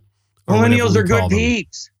millennials? Millennials are good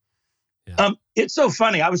people. Yeah. It's so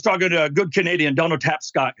funny. I was talking to a good Canadian, Donald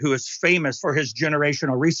Tapscott, who is famous for his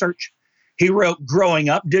generational research. He wrote Growing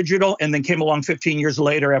Up Digital and then came along 15 years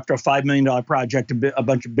later after a $5 million project a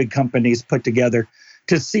bunch of big companies put together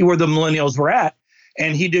to see where the millennials were at.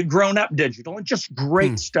 And he did Grown Up Digital, and just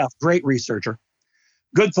great stuff, great researcher,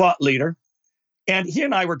 good thought leader. And he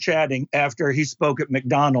and I were chatting after he spoke at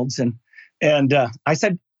McDonald's. And I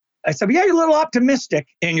said, yeah, you're a little optimistic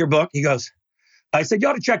in your book. He goes, I said, you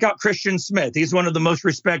ought to check out Christian Smith. He's one of the most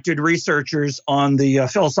respected researchers on the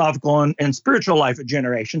philosophical and spiritual life of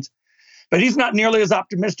generations. But he's not nearly as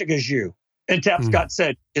optimistic as you. And Tapscott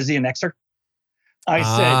said, is he an Xer? I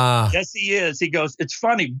said, yes, he is. He goes, it's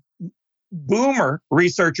funny. Boomer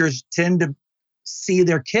researchers tend to see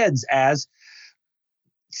their kids as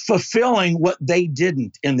fulfilling what they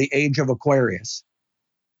didn't in the age of Aquarius.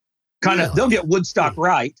 They'll get Woodstock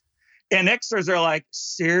right. And Xers are like,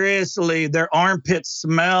 seriously, their armpits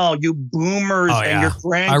smell, you boomers and your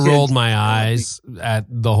grandkids. I rolled my eyes at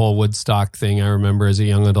the whole Woodstock thing. I remember as a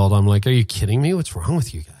young adult, I'm like, are you kidding me? What's wrong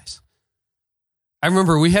with you guys? I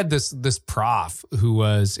remember we had this prof who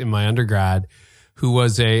was in my undergrad, who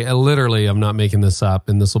was literally, I'm not making this up,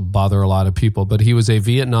 and this will bother a lot of people, but he was a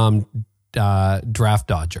Vietnam draft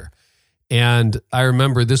dodger. And I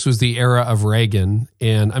remember this was the era of Reagan.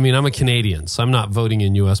 And I mean, I'm a Canadian, so I'm not voting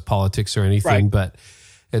in U.S. politics or anything, but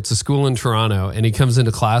it's a school in Toronto. And he comes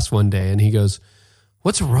into class one day and he goes,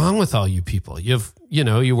 what's wrong with all you people? You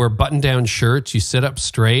wear button down shirts, you sit up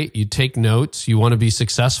straight, you take notes, you want to be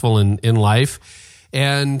successful in life.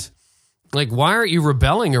 And like, why aren't you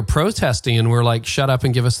rebelling or protesting? And we're like, shut up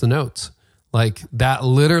and give us the notes. Like that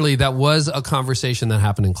was a conversation that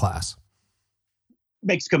happened in class.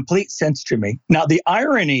 Makes complete sense to me. Now, the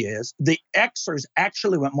irony is the Xers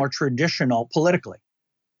actually went more traditional politically.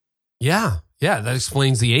 Yeah, that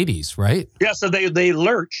explains the 80s, right? Yeah, so they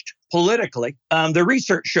lurched politically. The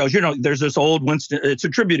research shows, there's this old Winston, it's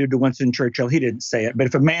attributed to Winston Churchill. He didn't say it, but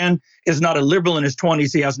if a man is not a liberal in his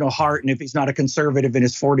 20s, he has no heart. And if he's not a conservative in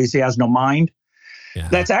his 40s, he has no mind. Yeah.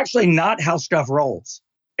 That's actually not how stuff rolls.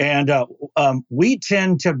 And we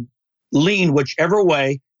tend to lean whichever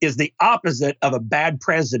way is the opposite of a bad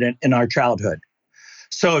president in our childhood.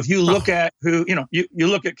 So if you look at you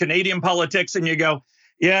look at Canadian politics and you go,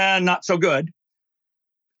 yeah, not so good.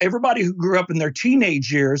 Everybody who grew up in their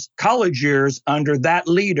teenage years, college years under that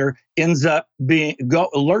leader ends up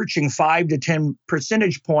lurching 5 to 10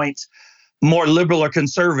 percentage points more liberal or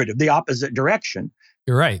conservative, the opposite direction.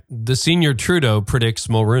 You're right. The senior Trudeau predicts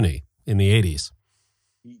Mulroney in the 80s.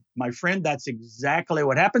 My friend, that's exactly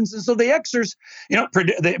what happens. And so the Xers,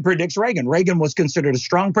 predicts Reagan. Reagan was considered a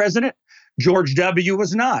strong president. George W.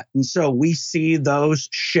 was not. And so we see those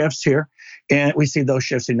shifts here, and we see those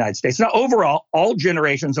shifts in the United States. Now, overall, all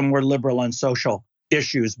generations are more liberal on social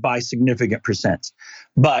issues by significant percents.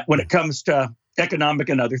 But when it comes to economic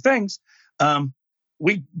and other things,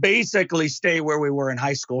 we basically stay where we were in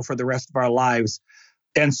high school for the rest of our lives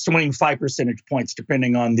and swing 5 percentage points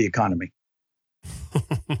depending on the economy.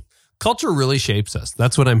 Culture really shapes us.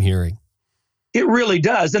 That's what I'm hearing. It really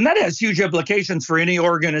does. And that has huge implications for any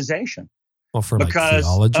organization. Well, because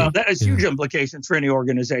theology. That has huge implications for any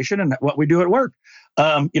organization and what we do at work.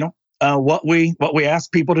 What we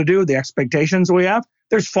ask people to do, the expectations we have,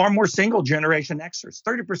 there's far more single generation Xers,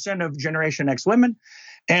 30% of Generation X women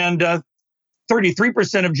and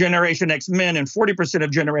 33% of Generation X men and 40% of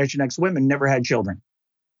Generation X women never had children.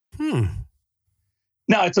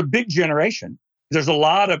 Now, it's a big generation. They had a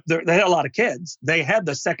lot of kids. They had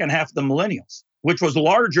the second half of the millennials, which was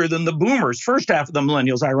larger than the boomers' first half of the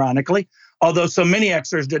millennials, ironically, although so many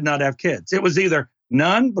Xers did not have kids. It was either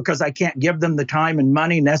none, because I can't give them the time and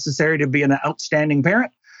money necessary to be an outstanding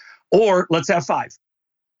parent, or let's have 5.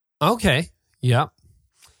 Okay. Yeah.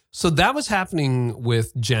 So that was happening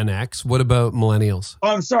with Gen X. What about millennials? Oh,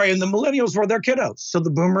 I'm sorry. And the millennials were their kiddos. So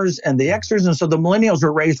the boomers and the Xers. And so the millennials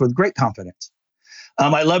were raised with great confidence.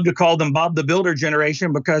 I love to call them Bob the Builder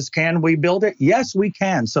generation, because can we build it? Yes, we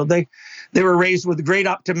can. So they were raised with great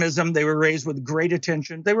optimism. They were raised with great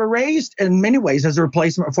attention. They were raised in many ways as a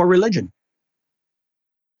replacement for religion.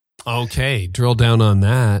 Okay, drill down on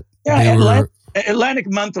that. Yeah,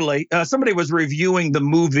 Atlantic Monthly, somebody was reviewing the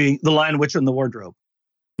movie The Lion, Witch, and the Wardrobe.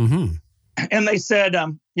 Mm-hmm. And they said,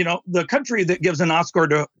 the country that gives an Oscar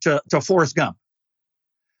to Forrest Gump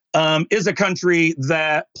is a country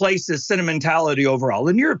that places sentimentality overall.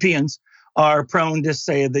 And Europeans are prone to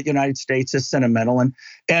say that the United States is sentimental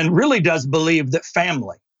and really does believe that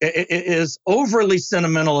family it is overly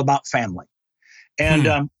sentimental about family.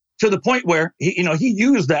 And to the point where he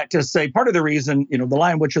used that to say part of the reason, The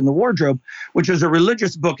Lion, Witch, and the Wardrobe, which is a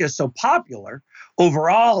religious book, is so popular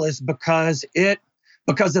overall is because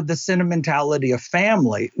of the sentimentality of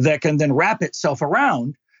family that can then wrap itself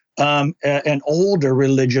around an older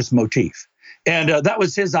religious motif. And that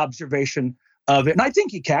was his observation of it. And I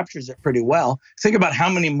think he captures it pretty well. Think about how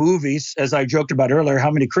many movies, as I joked about earlier,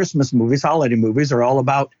 how many Christmas movies, holiday movies are all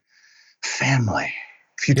about family.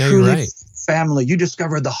 If you truly family, you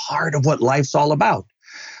discover the heart of what life's all about.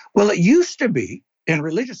 Well, it used to be in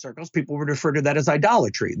religious circles, people would refer to that as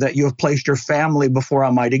idolatry, that you have placed your family before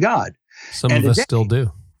Almighty God. Some of us still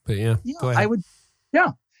do, but go ahead.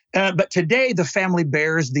 But today the family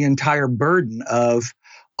bears the entire burden of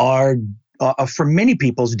our, for many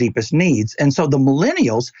people's deepest needs. And so the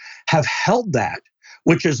millennials have held that,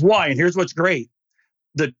 which is why, and here's what's great,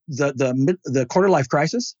 the quarter life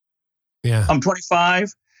crisis. Yeah. I'm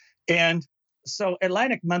 25. And so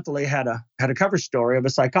Atlantic Monthly had a cover story of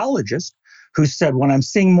a psychologist who said, when I'm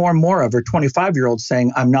seeing more and more of her 25-year-olds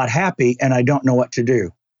saying, I'm not happy and I don't know what to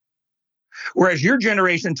do. Whereas your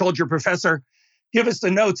generation told your professor, give us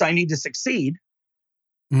the notes, I need to succeed.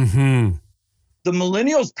 Mm-hmm. The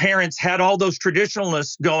millennials' parents had all those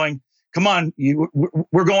traditionalists going, come on,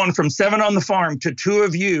 we're going from 7 on the farm to 2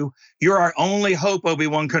 of you. You're our only hope,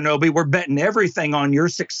 Obi-Wan Kenobi. We're betting everything on your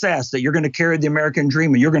success, that you're going to carry the American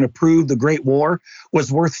dream and you're going to prove the Great War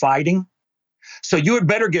was worth fighting. So you had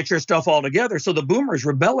better get your stuff all together. So the boomers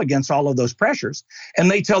rebel against all of those pressures. And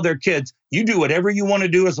they tell their kids, you do whatever you want to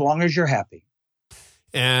do as long as you're happy.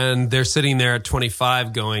 And they're sitting there at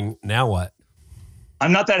 25 going, now what?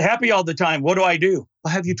 I'm not that happy all the time. What do I do?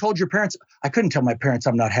 Well, have you told your parents? I couldn't tell my parents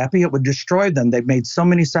I'm not happy. It would destroy them. They've made so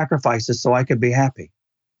many sacrifices so I could be happy.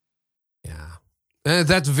 Yeah.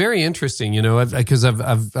 That's very interesting, because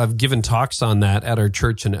I've given talks on that at our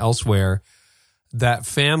church and elsewhere, that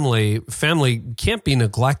family can't be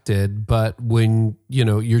neglected, but when,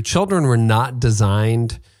 your children were not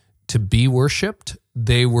designed to be worshiped,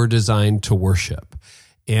 they were designed to worship.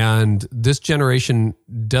 And this generation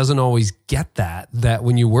doesn't always get that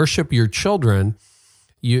when you worship your children,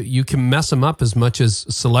 you can mess them up as much as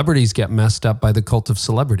celebrities get messed up by the cult of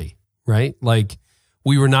celebrity, right? Like,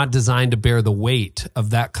 we were not designed to bear the weight of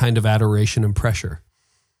that kind of adoration and pressure.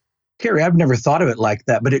 Kerry, I've never thought of it like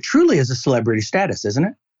that, but it truly is a celebrity status, isn't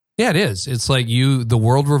it? Yeah, it is. It's like the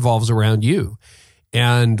world revolves around you.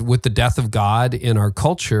 And with the death of God in our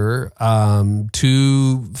culture,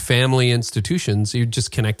 to family institutions, you're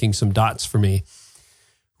just connecting some dots for me.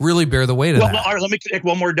 Really bear the weight of that. All right, let me connect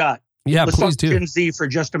one more dot. Yeah, Let's please talk do. Gen Z for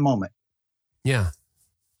just a moment. Yeah.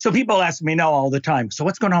 So people ask me now all the time, so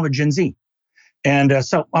what's going on with Gen Z? And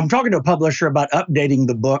so I'm talking to a publisher about updating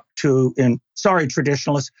the book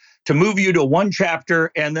traditionalists, to move you to one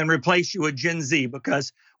chapter and then replace you with Gen Z,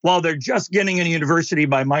 because while they're just getting into university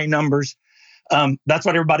by my numbers, that's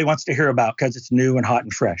what everybody wants to hear about because it's new and hot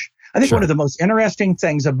and fresh. I think one of the most interesting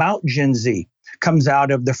things about Gen Z comes out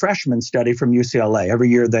of the freshman study from UCLA. Every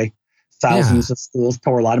year, thousands of schools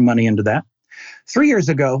pour a lot of money into that. 3 years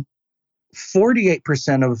ago,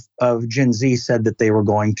 48% of Gen Z said that they were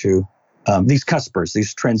going to, these cuspers,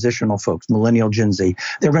 these transitional folks, millennial Gen Z,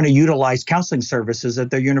 they're going to utilize counseling services at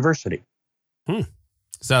their university. Is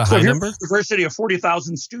that a high number? If you're a university of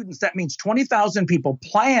 40,000 students, that means 20,000 people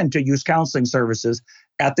plan to use counseling services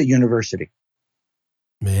at the university.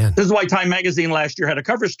 Man. This is why Time Magazine last year had a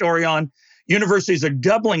cover story on universities are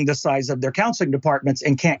doubling the size of their counseling departments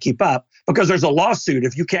and can't keep up because there's a lawsuit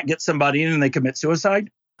if you can't get somebody in and they commit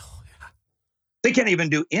suicide. They can't even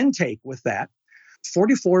do intake with that.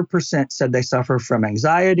 44% said they suffer from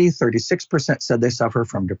anxiety. 36% said they suffer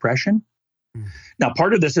from depression. Now,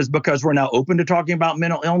 part of this is because we're now open to talking about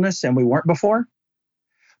mental illness and we weren't before.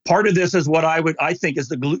 Part of this is what I think is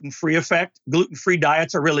the gluten-free effect. Gluten-free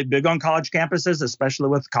diets are really big on college campuses, especially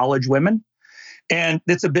with college women. And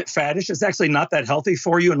it's a bit faddish. It's actually not that healthy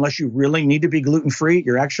for you unless you really need to be gluten-free.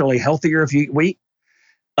 You're actually healthier if you eat wheat.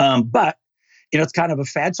 But, it's kind of a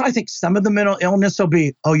fad. So I think some of the mental illness will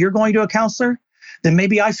be, oh, you're going to a counselor? Then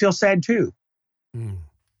maybe I feel sad too.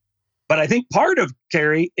 But I think part of,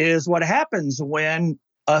 Kerry, is what happens when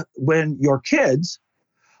your kids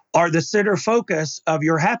are the center focus of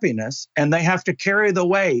your happiness and they have to carry the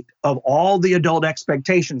weight of all the adult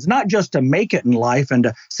expectations, not just to make it in life and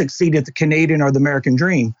to succeed at the Canadian or the American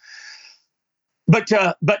dream, but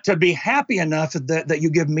to be happy enough that you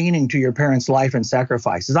give meaning to your parents' life and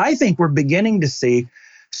sacrifices. I think we're beginning to see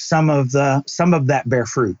some of that bear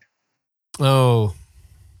fruit. Oh,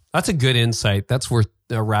 that's a good insight. That's worth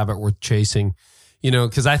a rabbit worth chasing,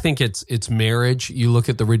 because I think it's marriage. You look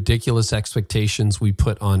at the ridiculous expectations we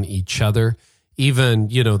put on each other, even,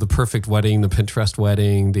 the perfect wedding, the Pinterest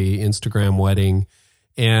wedding, the Instagram wedding.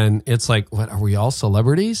 And it's like, what, are we all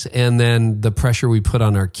celebrities? And then the pressure we put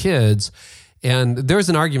on our kids. And there's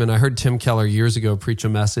an argument. I heard Tim Keller years ago preach a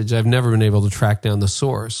message. I've never been able to track down the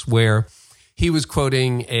source where he was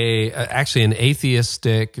quoting actually an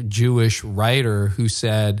atheistic Jewish writer who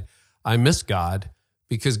said, I miss God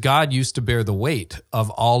because God used to bear the weight of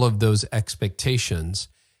all of those expectations.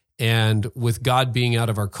 And with God being out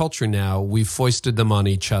of our culture now, we've foisted them on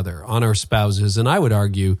each other, on our spouses, and I would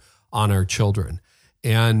argue on our children.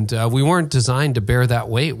 And we weren't designed to bear that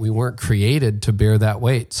weight. We weren't created to bear that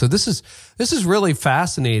weight. So this is really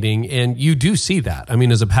fascinating. And you do see that. I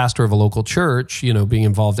mean, as a pastor of a local church, being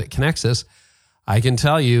involved at Connexus, I can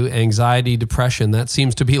tell you anxiety, depression, that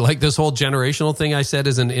seems to be like this whole generational thing I said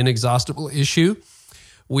is an inexhaustible issue.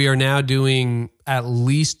 We are now doing at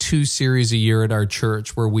least 2 series a year at our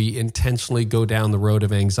church where we intentionally go down the road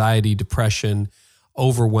of anxiety, depression,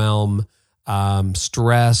 overwhelm,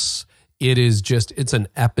 stress. It's an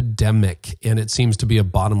epidemic, and it seems to be a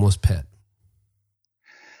bottomless pit.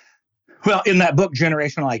 Well, in that book,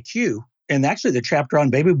 Generational IQ, and actually the chapter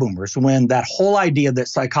on baby boomers, when that whole idea that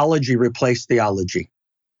psychology replaced theology,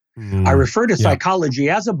 I refer to psychology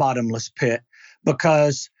as a bottomless pit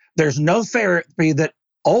because there's no therapy that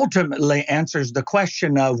ultimately answers the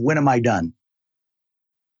question of when am I done?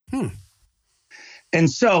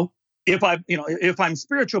 And so if I'm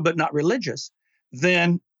spiritual but not religious,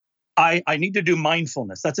 then I need to do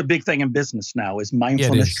mindfulness. That's a big thing in business now is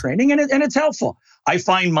mindfulness training, and it's helpful. I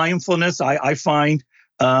find mindfulness. I find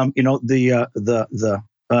the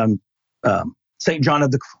St. John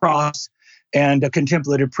of the Cross and a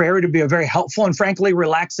contemplative prayer to be a very helpful and frankly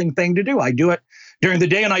relaxing thing to do. I do it during the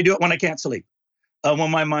day and I do it when I can't sleep, when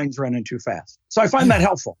my mind's running too fast. So I find that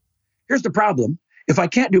helpful. Here's the problem. If I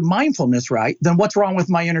can't do mindfulness right, then what's wrong with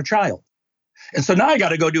my inner child? And so now I got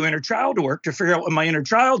to go do inner child work to figure out what my inner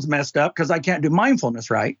child's messed up because I can't do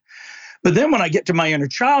mindfulness right. But then when I get to my inner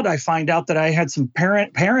child, I find out that I had some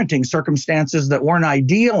parenting circumstances that weren't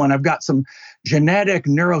ideal, and I've got some genetic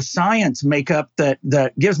neuroscience makeup that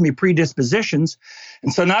gives me predispositions.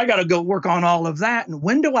 And so now I got to go work on all of that. And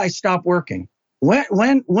when do I stop working?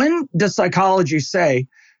 When does psychology say,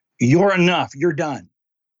 you're enough, you're done,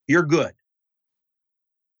 you're good?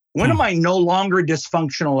 When am I no longer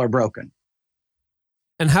dysfunctional or broken?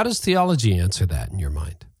 And how does theology answer that in your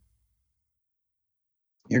mind?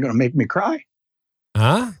 You're going to make me cry.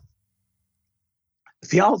 Huh?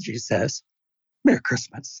 Theology says, Merry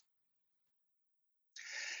Christmas.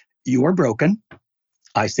 You are broken.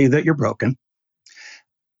 I see that you're broken.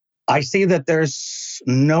 I see that there's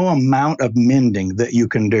no amount of mending that you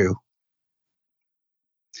can do.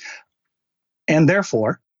 And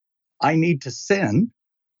therefore, I need to send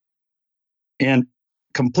in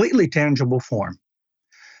completely tangible form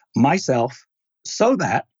myself so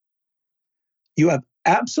that you have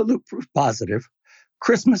absolute proof positive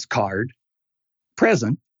Christmas card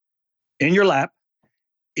present in your lap,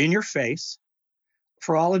 in your face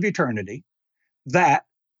for all of eternity that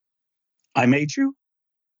I made you,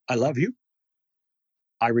 I love you,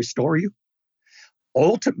 I restore you.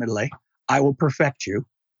 Ultimately, I will perfect you.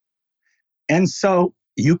 And so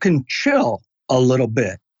you can chill a little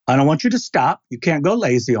bit. I don't want you to stop. You can't go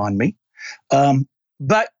lazy on me.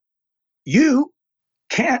 But you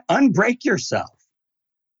can't unbreak yourself.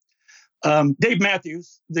 Dave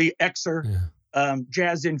Matthews, the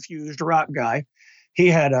jazz-infused rock guy, he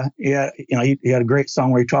had a great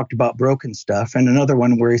song where he talked about broken stuff, and another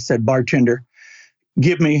one where he said, "Bartender,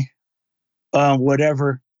 give me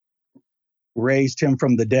whatever raised him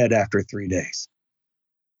from the dead after 3 days."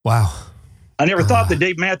 Wow. I never thought that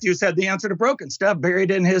Dave Matthews had the answer to broken stuff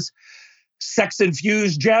buried in his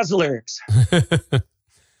sex-infused jazz lyrics.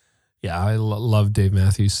 Yeah, I love Dave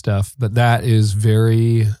Matthews stuff, but that is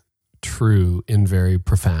very true and very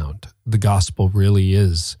profound. The gospel really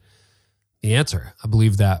is the answer. I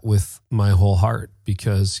believe that with my whole heart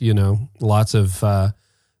because, lots of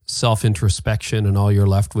self-introspection and all you're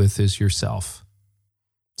left with is yourself.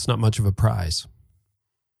 It's not much of a prize.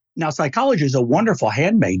 Now, psychology is a wonderful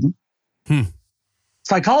handmaiden.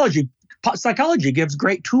 Psychology gives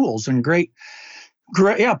great tools and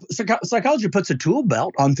psychology puts a tool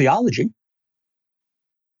belt on theology.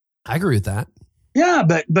 I agree with that. Yeah,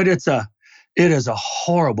 but it is a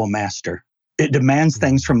horrible master. It demands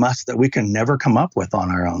things from us that we can never come up with on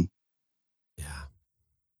our own. Yeah.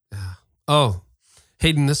 Oh,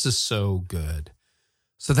 Haydn, this is so good.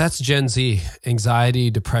 So that's Gen Z,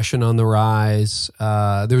 anxiety, depression on the rise.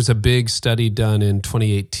 There was a big study done in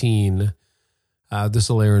 2018. This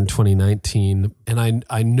will air in 2019. And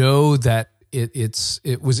I know that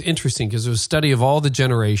it was interesting because it was a study of all the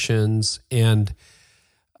generations, and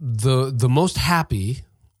the most happy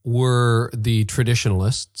were the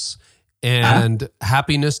traditionalists, and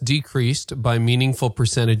happiness decreased by meaningful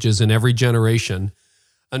percentages in every generation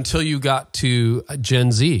until you got to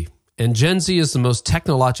Gen Z. And Gen Z is the most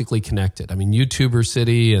technologically connected. I mean, YouTuber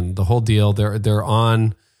City and the whole deal, they're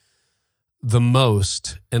on the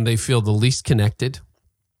most, and they feel the least connected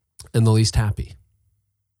and the least happy.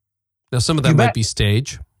 Now, some of that might be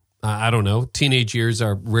stage. I don't know. Teenage years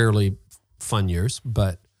are rarely fun years,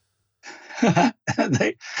 but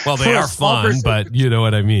they are fun, but you know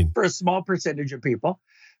what I mean. For a small percentage of people,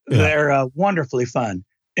 they're wonderfully fun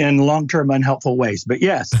in long-term unhelpful ways. But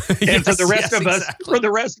yes, and for the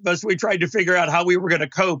rest of us, we tried to figure out how we were going to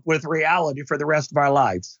cope with reality for the rest of our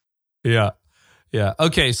lives. Yeah, yeah.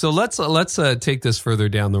 Okay, so let's take this further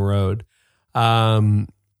down the road.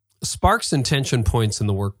 Sparks and tension points in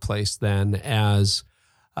the workplace then as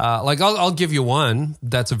I'll give you one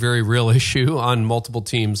that's a very real issue on multiple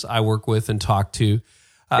teams I work with and talk to.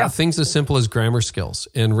 Things as simple as grammar skills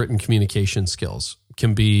and written communication skills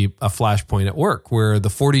can be a flashpoint at work where the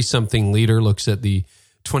 40-something leader looks at the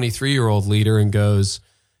 23-year-old leader and goes,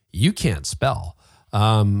 "You can't spell."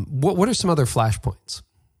 What are some other flashpoints?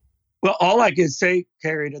 Well, all I can say,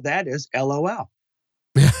 Carrie, to that is LOL.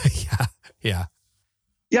 Yeah.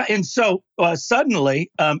 Yeah, and so suddenly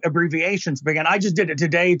abbreviations began. I just did it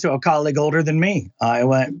today to a colleague older than me. I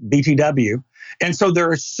went BTW. And so there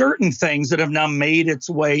are certain things that have now made its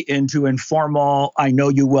way into informal, I know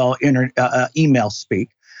you well, email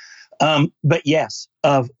speak. But yes,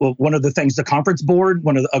 one of the things, the conference board,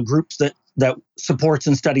 one of the groups that supports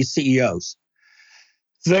and studies CEOs,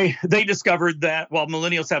 they discovered that while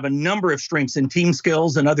millennials have a number of strengths in team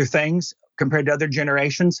skills and other things compared to other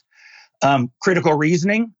generations, critical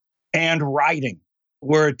reasoning and writing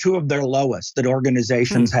were two of their lowest that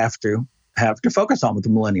organizations have to focus on with the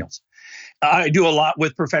millennials. I do a lot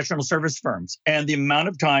with professional service firms, and the amount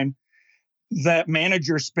of time that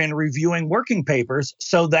managers spend reviewing working papers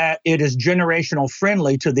so that it is generational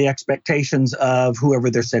friendly to the expectations of whoever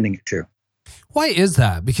they're sending it to. Why is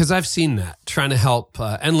that? Because I've seen that trying to help.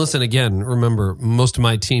 And listen, again, remember, most of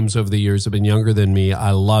my teams over the years have been younger than me.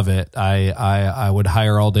 I love it. I would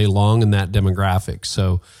hire all day long in that demographic.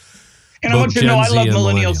 So, and I want you to know, I love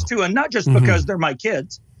millennials too. And not just because they're my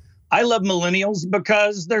kids. I love millennials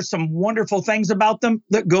because there's some wonderful things about them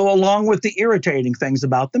that go along with the irritating things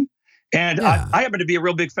about them. And I happen to be a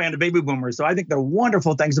real big fan of baby boomers. So I think there are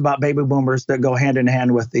wonderful things about baby boomers that go hand in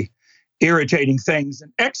hand with the irritating things.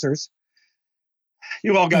 And Xers,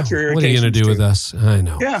 you all got your irritations. What are you going to do with us? I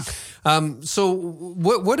know. Yeah. So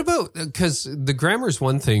what about, because the grammar is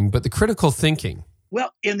one thing, but the critical thinking?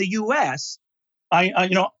 Well, in the U.S.,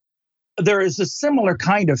 there is a similar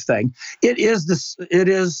kind of thing. It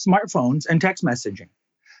is smartphones and text messaging.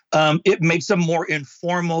 It makes a more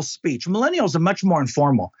informal speech. Millennials are much more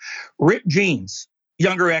informal. Ripped jeans,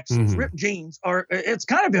 younger X's, ripped jeans it's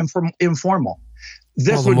kind of informal.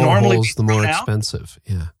 This would normally be the more expensive.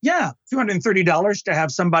 Yeah, $230 to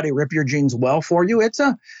have somebody rip your jeans well for you. It's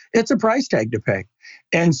a price tag to pay.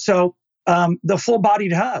 And so the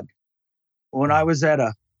full-bodied hug. When I was at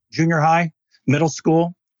a junior high, middle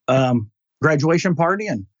school graduation party,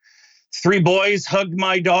 and 3 boys hugged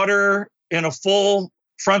my daughter in a full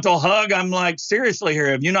frontal hug, I'm like, seriously here,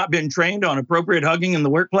 have you not been trained on appropriate hugging in the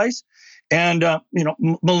workplace? And,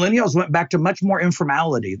 millennials went back to much more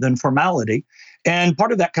informality than formality. And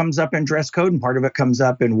part of that comes up in dress code, and part of it comes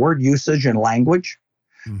up in word usage and language.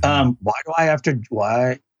 Why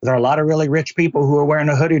there are a lot of really rich people who are wearing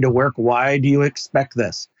a hoodie to work. Why do you expect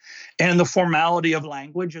this? And the formality of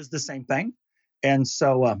language is the same thing. And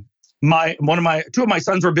so two of my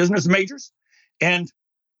sons were business majors, and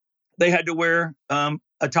they had to wear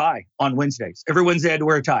a tie on Wednesdays. Every Wednesday they had to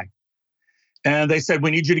wear a tie. And they said,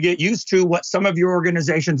 we need you to get used to what some of your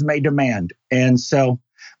organizations may demand. And so,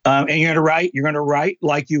 and you're going to write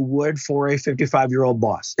like you would for a 55-year-old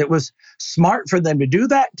boss. It was smart for them to do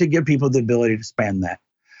that, to give people the ability to span that.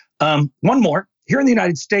 One more, here in the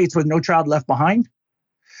United States with No Child Left Behind,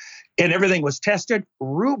 and everything was tested,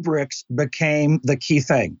 rubrics became the key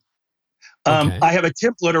thing. I have a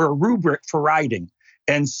template or a rubric for writing.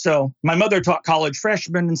 And so my mother taught college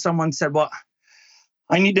freshmen, and someone said, well,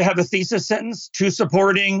 I need to have a thesis sentence, 2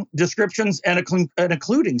 supporting descriptions, and an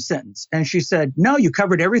including sentence. And she said, no, you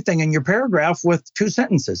covered everything in your paragraph with 2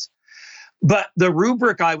 sentences. But the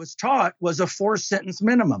rubric I was taught was a 4-sentence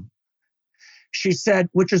minimum. She said,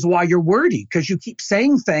 which is why you're wordy, because you keep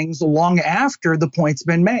saying things long after the point's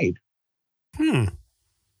been made.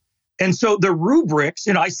 And so the rubrics,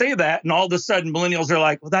 I say that, and all of a sudden millennials are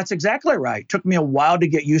like, well, that's exactly right. It took me a while to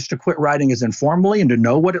get used to quit writing as informally and to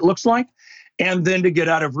know what it looks like, and then to get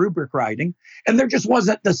out of rubric writing. And there just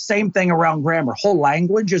wasn't the same thing around grammar. Whole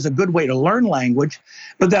language is a good way to learn language,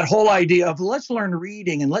 but that whole idea of let's learn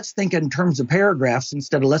reading and let's think in terms of paragraphs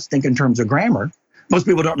instead of let's think in terms of grammar, Most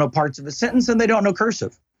people don't know parts of a sentence and they don't know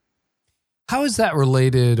cursive. How is that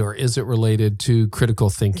related, or is it related to critical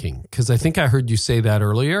thinking? Because I think I heard you say that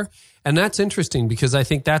earlier. And that's interesting because I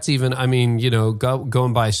think that's even, go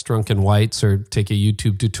and buy Strunk and White's or take a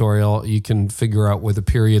YouTube tutorial. You can figure out where the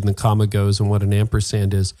period and the comma goes and what an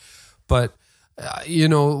ampersand is. But,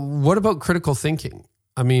 what about critical thinking?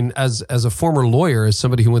 I mean, as a former lawyer, as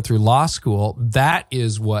somebody who went through law school, that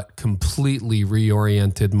is what completely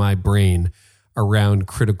reoriented my brain around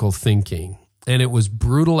critical thinking. And it was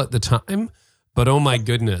brutal at the time, but oh my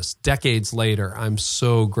goodness, decades later, I'm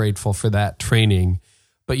so grateful for that training.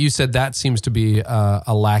 But you said that seems to be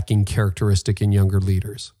a lacking characteristic in younger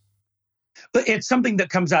leaders. But it's something that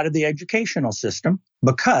comes out of the educational system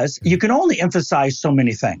because you can only emphasize so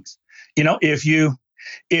many things. If you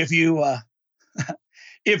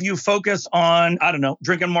focus on,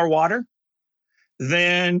 drinking more water,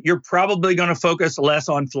 then you're probably going to focus less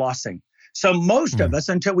on flossing. So most of us,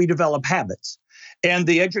 until we develop habits, and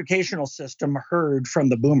the educational system heard from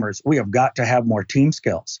the boomers, we have got to have more team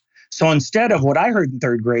skills. So instead of what I heard in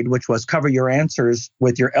third grade, which was cover your answers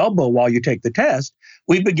with your elbow while you take the test,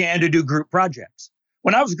 we began to do group projects.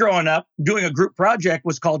 When I was growing up, doing a group project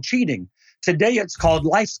was called cheating. Today, it's called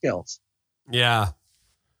life skills. Yeah.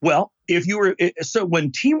 Well,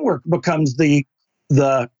 when teamwork becomes the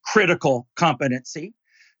critical competency,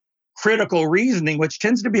 critical reasoning, which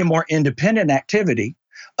tends to be a more independent activity,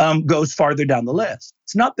 goes farther down the list.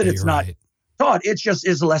 It's not that it's not taught, it just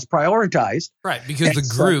is less prioritized. Right, because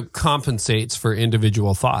the group compensates for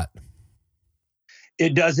individual thought.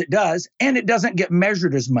 It does, and it doesn't get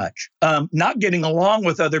measured as much. Not getting along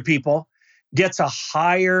with other people gets a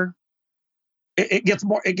higher, it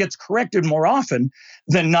gets corrected more often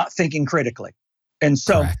than not thinking critically. And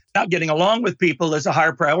so not getting along with people is a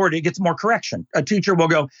higher priority. It gets more correction. A teacher will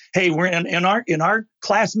go, hey, we're in our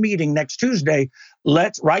class meeting next Tuesday.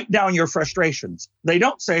 Let's write down your frustrations. They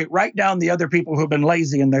don't say write down the other people who've been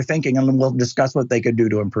lazy in their thinking, and then we'll discuss what they could do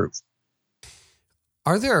to improve.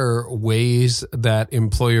 Are there ways that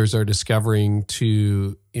employers are discovering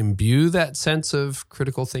to imbue that sense of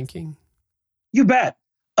critical thinking? You bet.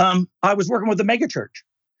 I was working with a megachurch,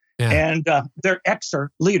 and they're Xer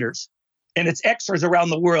leaders. And it's Xers around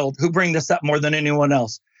the world who bring this up more than anyone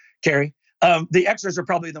else, Carrie. The Xers are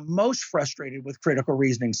probably the most frustrated with critical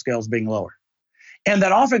reasoning skills being lower. And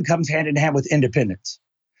that often comes hand in hand with independence.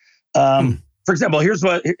 For example,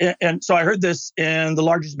 so I heard this in the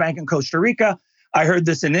largest bank in Costa Rica. I heard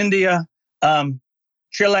this in India,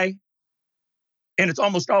 Chile. And it's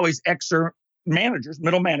almost always Xer managers,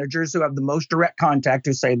 middle managers who have the most direct contact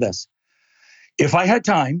who say this. If I had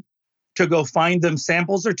time to go find them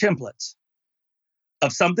samples or templates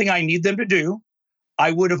of something I need them to do,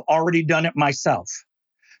 I would have already done it myself.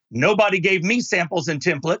 Nobody gave me samples and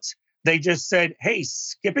templates. They just said, hey,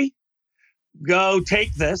 Skippy, go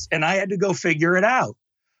take this. And I had to go figure it out.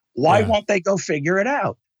 Why won't they go figure it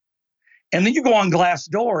out? And then you go on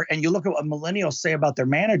Glassdoor and you look at what millennials say about their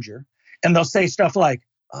manager, and they'll say stuff like,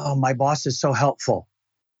 oh, my boss is so helpful.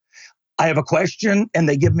 I have a question and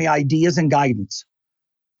they give me ideas and guidance.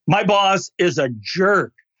 My boss is a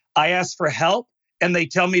jerk. I ask for help and they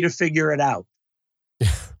tell me to figure it out.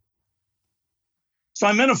 So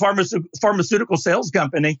I'm in a pharmaceutical sales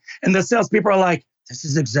company, and the salespeople are like, this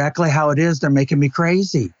is exactly how it is. They're making me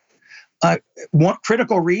crazy.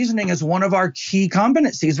 Critical reasoning is one of our key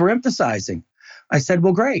competencies we're emphasizing. I said,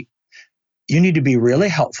 well, great. You need to be really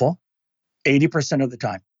helpful 80% of the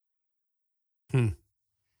time. And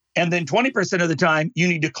then 20% of the time, you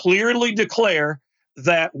need to clearly declare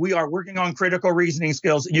that we are working on critical reasoning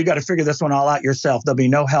skills. You got to figure this one all out yourself. There'll be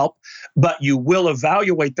no help, but you will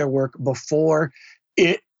evaluate their work before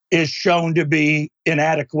it is shown to be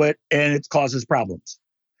inadequate and it causes problems.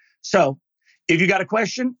 So if you got a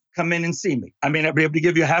question, come in and see me. I may not be able to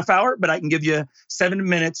give you a half hour, but I can give you 7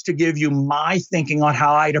 minutes to give you my thinking on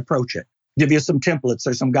how I'd approach it, give you some templates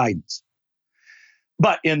or some guidance.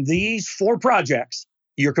 But in these 4 projects,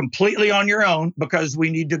 you're completely on your own because we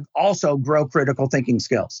need to also grow critical thinking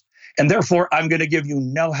skills. And therefore, I'm going to give you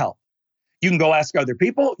no help. You can go ask other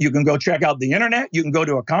people. You can go check out the internet. You can go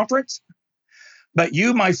to a conference. But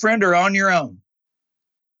you, my friend, are on your own.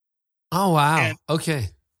 Oh, wow. Okay.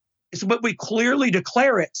 But we clearly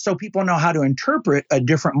declare it so people know how to interpret a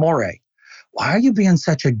different more. Why are you being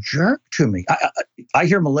such a jerk to me? I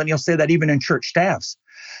hear millennials say that even in church staffs.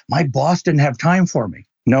 My boss didn't have time for me.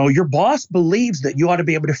 No, your boss believes that you ought to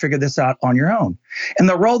be able to figure this out on your own. And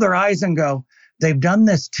they'll roll their eyes and go, they've done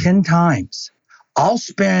this 10 times. I'll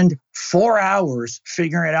spend 4 hours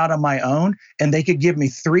figuring it out on my own, and they could give me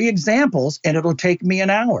 3 examples, and it'll take me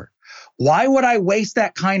an hour. Why would I waste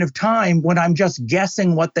that kind of time when I'm just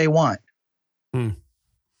guessing what they want? And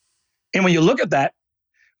when you look at that,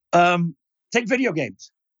 take video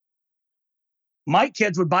games. My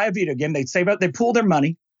kids would buy a video game. They'd save up, they'd pool their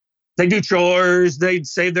money. They do chores. They'd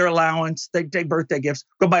save their allowance. They'd take birthday gifts,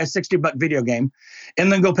 go buy a $60 video game,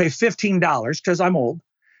 and then go pay $15 because I'm old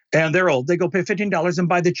and they're old. They go pay $15 and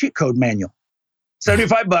buy the cheat code manual,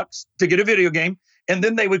 $75 to get a video game. And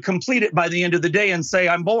then they would complete it by the end of the day and say,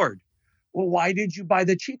 I'm bored. Well, why did you buy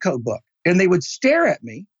the cheat code book? And they would stare at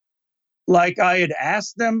me like I had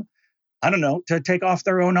asked them, I don't know, to take off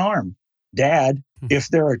their own arm. Dad, if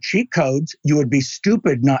there are cheat codes, you would be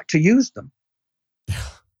stupid not to use them.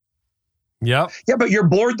 Yep. Yeah, but you're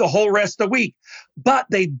bored the whole rest of the week. But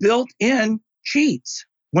they built in cheats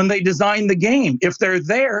when they designed the game. If they're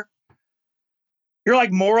there, you're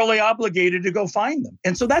like morally obligated to go find them.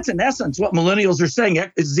 And so that's in essence what millennials are saying.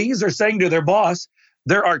 Zs are saying to their boss,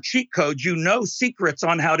 there are cheat codes, secrets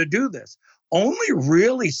on how to do this. Only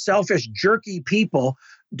really selfish, jerky people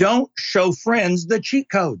don't show friends the cheat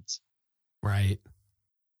codes. Right.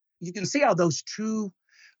 You can see how those two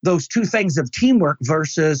things of teamwork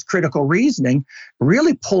versus critical reasoning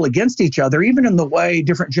really pull against each other, even in the way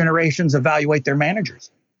different generations evaluate their managers.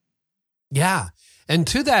 Yeah. And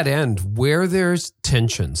to that end, where there's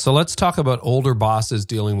tension. So let's talk about older bosses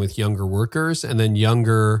dealing with younger workers and then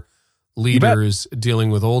younger leaders dealing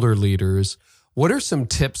with older leaders. What are some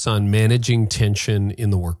tips on managing tension in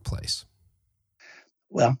the workplace?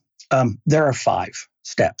 Well, there are 5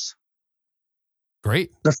 steps.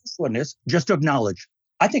 Great. The first one is just to acknowledge,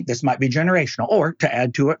 I think this might be generational, or to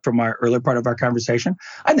add to it from our earlier part of our conversation,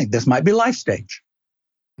 I think this might be life stage.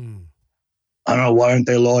 I don't know, why aren't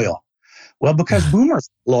they loyal? Well, because boomers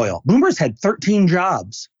are loyal. Boomers had 13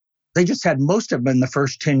 jobs. They just had most of them in the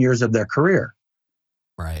first 10 years of their career.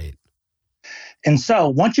 Right. And so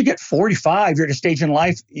once you get 45, you're at a stage in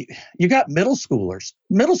life, you got middle schoolers.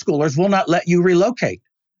 Middle schoolers will not let you relocate.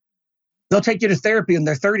 They'll take you to therapy in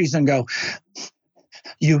their 30s and go,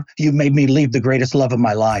 you made me leave the greatest love of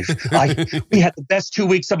my life. We had the best 2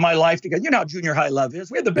 weeks of my life together. You know how junior high love is.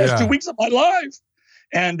 We had the best 2 weeks of my life.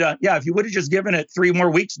 And if you would have just given it 3 more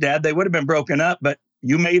weeks, Dad, they would have been broken up, but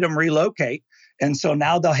you made them relocate. And so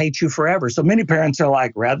now they'll hate you forever. So many parents are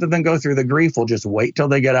like, rather than go through the grief, we'll just wait till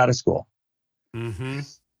they get out of school. Mm-hmm.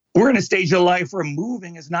 We're in a stage of life where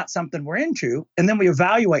moving is not something we're into. And then we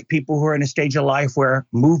evaluate people who are in a stage of life where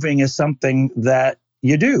moving is something that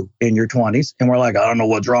you do in your 20s. And we're like, I don't know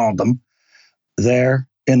what's wrong with them. They're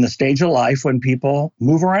in the stage of life when people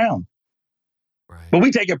move around. Right. But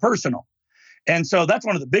we take it personal. And so that's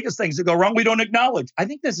one of the biggest things that go wrong. We don't acknowledge. I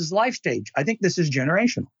think this is life stage. I think this is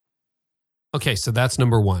generational. Okay, so that's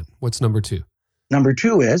number 1. What's number 2? Number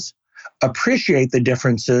 2 is appreciate the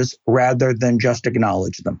differences rather than just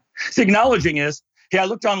acknowledge them. So acknowledging is, hey, I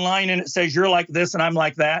looked online and it says you're like this and I'm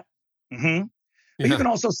like that. Mm-hmm. But you can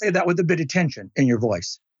also say that with a bit of tension in your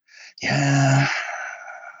voice. Yeah,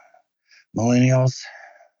 millennials,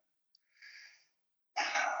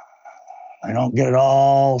 I don't get it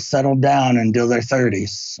all settled down until their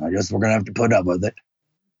 30s. I guess we're going to have to put up with it.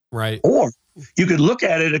 Right. Or you could look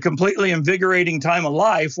at it a completely invigorating time of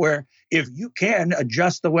life where if you can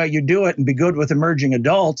adjust the way you do it and be good with emerging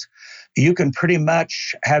adults, you can pretty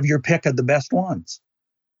much have your pick of the best ones.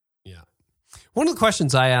 Yeah. One of the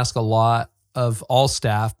questions I ask a lot of all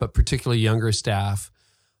staff, but particularly younger staff,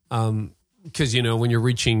 because, when you're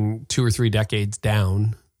reaching 2 or 3 decades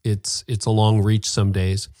down, it's a long reach some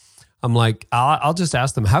days. I'm like, I'll just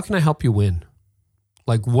ask them, how can I help you win?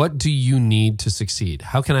 Like, what do you need to succeed?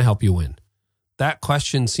 How can I help you win? That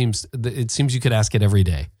question seems you could ask it every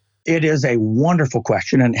day. It is a wonderful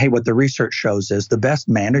question. And hey, what the research shows is the best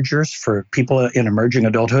managers for people in emerging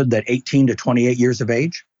adulthood, that 18 to 28 years of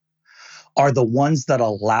age, are the ones that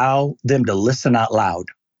allow them to listen out loud.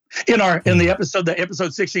 In the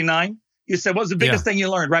episode 69, you said, what was the biggest thing you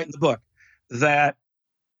learned right in the book? That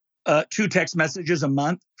 2 text messages a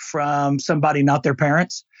month from somebody not their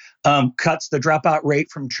parents cuts the dropout rate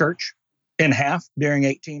from church in half during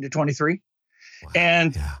 18 to 23. Wow.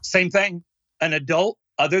 And same thing, an adult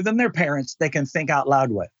other than their parents, they can think out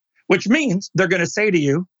loud with, which means they're going to say to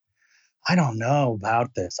you, I don't know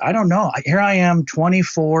about this. I don't know. Here I am,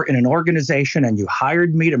 24, in an organization, and you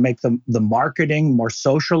hired me to make the marketing more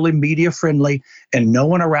socially media friendly, and no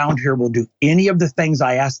one around here will do any of the things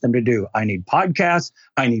I asked them to do. I need podcasts.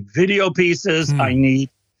 I need video pieces.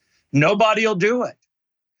 Nobody will do it.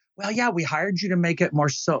 Well, yeah, we hired you to make it more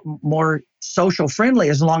social friendly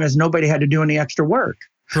as long as nobody had to do any extra work.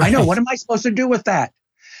 Right. I know. What am I supposed to do with that?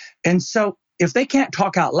 And so if they can't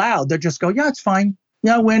talk out loud, they'll just go, yeah, it's fine.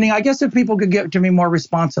 Yeah, winning. I guess if people could get to me more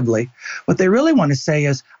responsibly, what they really want to say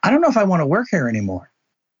is, I don't know if I want to work here anymore.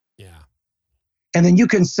 Yeah. And then you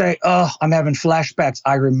can say, oh, I'm having flashbacks.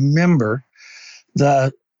 I remember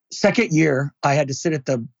the second year I had to sit at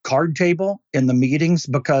the card table in the meetings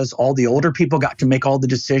because all the older people got to make all the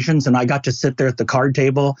decisions, and I got to sit there at the card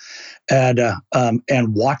table and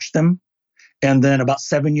watch them. And then about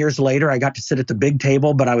 7 years later, I got to sit at the big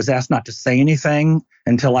table, but I was asked not to say anything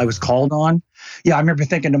until I was called on. Yeah, I remember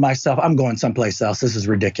thinking to myself, I'm going someplace else. This is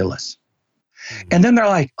ridiculous. And then they're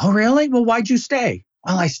like, oh, really? Well, why'd you stay?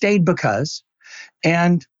 Well, I stayed because.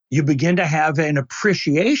 And you begin to have an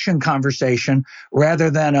appreciation conversation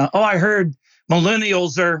rather than, I heard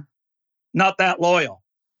millennials are not that loyal.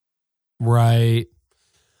 Right.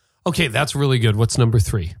 Okay, that's really good. What's number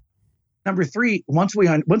 3? Number 3, once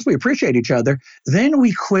we appreciate each other, then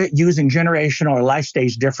we quit using generational or life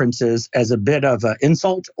stage differences as a bit of an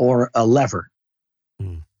insult or a lever.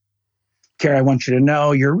 Carrie, I want you to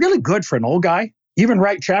know you're really good for an old guy. You even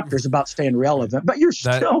write chapters about staying relevant, but you're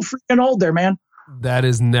still freaking old there, man. That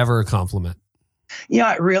is never a compliment.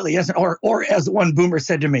 Yeah, it really isn't. Or as one boomer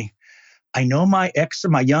said to me, I know my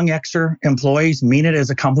young Xer employees mean it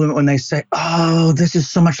as a compliment when they say, oh, this is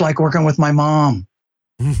so much like working with my mom.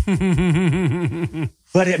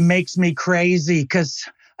 But it makes me crazy because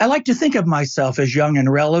I like to think of myself as young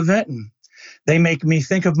and relevant, and they make me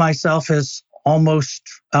think of myself as almost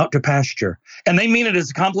out to pasture. And they mean it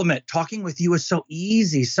as a compliment. Talking with you is so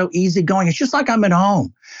easy going. It's just like I'm at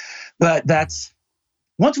home. But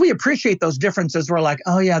once we appreciate those differences, we're like,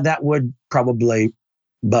 oh yeah, that would probably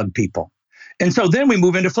bug people. And so then we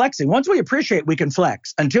move into flexing. Once we appreciate, we can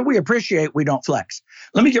flex. Until we appreciate, we don't flex.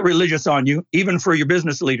 Let me get religious on you, even for your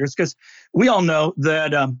business leaders, because we all know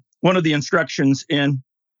that one of the instructions in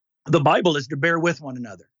the Bible is to bear with one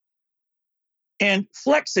another. And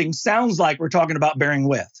flexing sounds like we're talking about bearing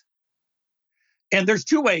with. And there's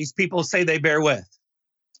 2 ways people say they bear with.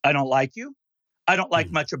 I don't like you. I don't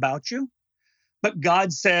like much about you. But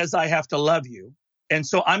God says I have to love you. And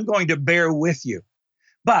so I'm going to bear with you.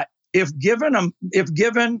 But if given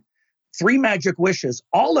 3 magic wishes,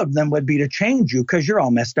 all of them would be to change you because you're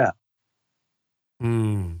all messed up.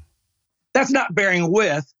 That's not bearing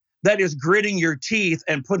with. That is gritting your teeth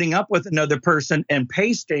and putting up with another person and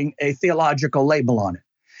pasting a theological label on it.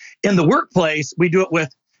 In the workplace, we do it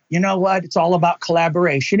with, you know what? It's all about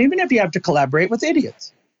collaboration, even if you have to collaborate with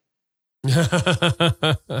idiots.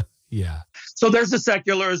 Yeah. So there's the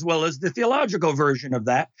secular as well as the theological version of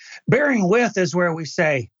that. Bearing with is where we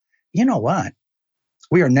say, you know what?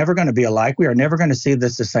 We are never going to be alike. We are never going to see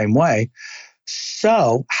this the same way.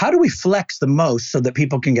 So how do we flex the most so that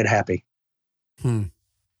people can get happy?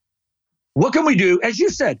 What can we do? As you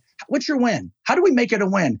said, what's your win? How do we make it a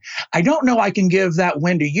win? I don't know I can give that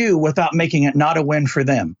win to you without making it not a win for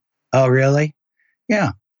them. Oh, really?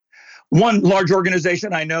 Yeah. One large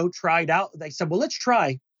organization I know tried out. They said, well, let's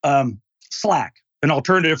try Slack, an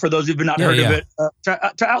alternative for those who've not heard of it,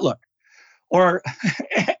 to Outlook.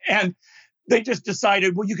 And they just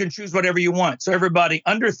decided, well, you can choose whatever you want. So everybody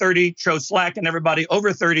under 30 chose Slack and everybody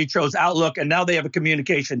over 30 chose Outlook. And now they have a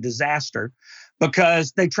communication disaster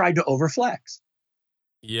because they tried to overflex.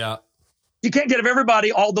 Yeah. You can't give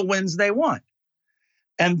everybody all the wins they want.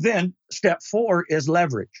 And then step 4 is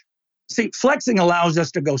leverage. See, flexing allows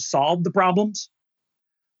us to go solve the problems.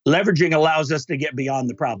 Leveraging allows us to get beyond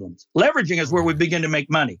the problems. Leveraging is where we begin to make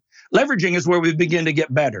money. Leveraging is where we begin to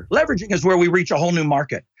get better. Leveraging is where we reach a whole new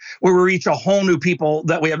market, where we reach a whole new people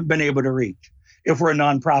that we haven't been able to reach if we're a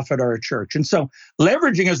nonprofit or a church. And so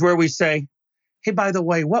leveraging is where we say, hey, by the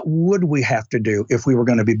way, what would we have to do if we were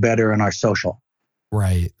going to be better in our social?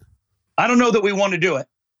 Right. I don't know that we want to do it,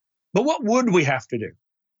 but what would we have to do?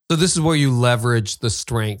 So this is where you leverage the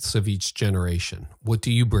strengths of each generation. What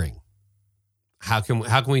do you bring? How can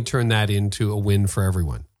we turn that into a win for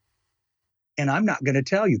everyone? And I'm not going to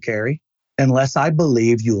tell you, Carrie, unless I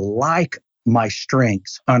believe you like my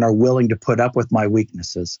strengths and are willing to put up with my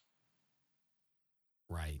weaknesses.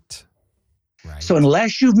 Right. So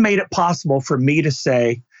unless you've made it possible for me to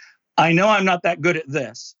say, I know I'm not that good at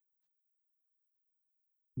this,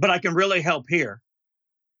 but I can really help here.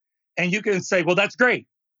 And you can say, well, that's great.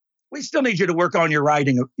 We still need you to work on your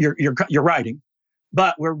writing, your writing,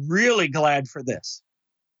 but we're really glad for this.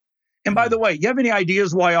 And by the way, you have any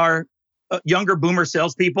ideas why our younger boomer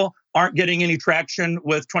salespeople aren't getting any traction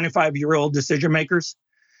with 25-year-old decision makers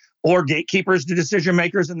or gatekeepers to decision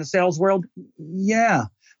makers in the sales world? Yeah,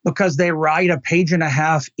 because they write a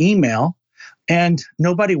 1.5-page email and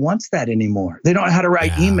nobody wants that anymore. They don't know how to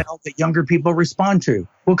write email that younger people respond to.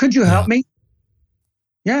 Well, could you help me?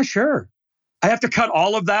 Yeah, sure. I have to cut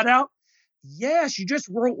all of that out. Yes, you just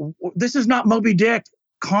wrote, this is not Moby Dick.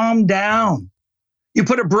 Calm down. You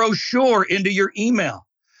put a brochure into your email.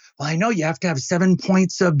 Well, I know you have to have 7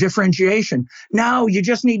 points of differentiation. No, you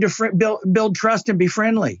just need to build trust and be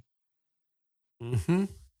friendly. Mm-hmm.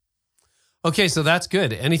 Okay, so that's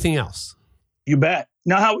good. Anything else? You bet.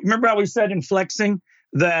 Now, remember how we said in flexing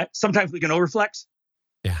that sometimes we can overflex?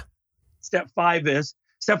 Yeah. Step 5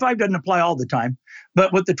 doesn't apply all the time,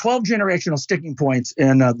 but with the 12 generational sticking points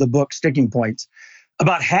in the book Sticking Points,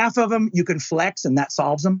 about half of them you can flex and that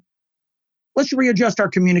solves them. Let's readjust our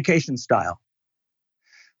communication style.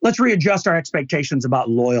 Let's readjust our expectations about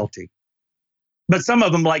loyalty. But some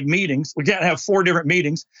of them, like meetings, we can't have 4 different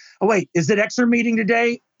meetings. Oh, wait, is it Xer meeting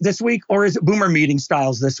this week, or is it Boomer meeting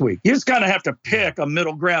styles this week? You just kind of have to pick a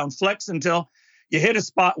middle ground, flex until you hit a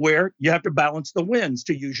spot where you have to balance the wins,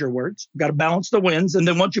 to use your words. You've got to balance the wins. And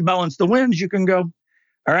then once you balance the wins, you can go,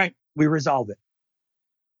 all right, we resolve it.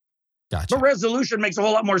 Gotcha. But resolution makes a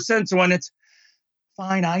whole lot more sense when it's,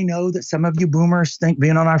 fine, I know that some of you boomers think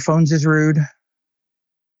being on our phones is rude.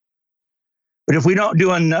 But if we don't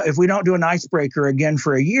do an icebreaker again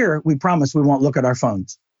for a year, we promise we won't look at our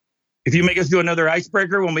phones. If you make us do another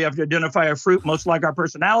icebreaker when we have to identify a fruit most like our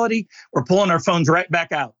personality, we're pulling our phones right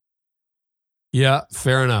back out. Yeah,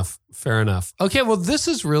 fair enough. Fair enough. Okay, well, this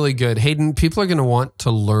is really good. Haydn, people are going to want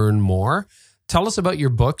to learn more. Tell us about your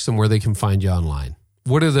books and where they can find you online.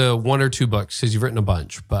 What are the 1 or 2 books? Because you've written a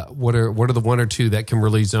bunch, but what are the 1 or 2 that can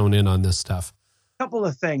really zone in on this stuff? A couple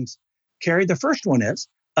of things, Carrie. The first one is,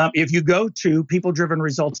 if you go to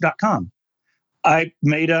peopledrivenresults.com, I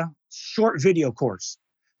made a short video course,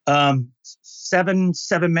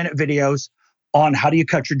 7-minute videos on how do you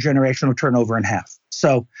cut your generational turnover in half.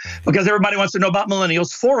 So, because everybody wants to know about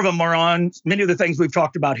millennials, 4 of them are on many of the things we've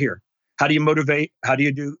talked about here. How do you motivate? What do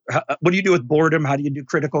you do with boredom? How do you do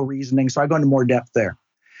critical reasoning? So I go into more depth there.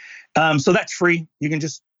 So that's free. You can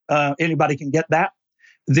just, anybody can get that.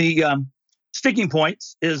 The Sticking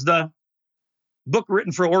Points is the book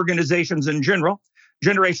written for organizations in general.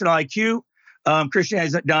 Generational IQ, Christianity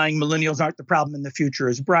isn't dying, millennials aren't the problem, and the future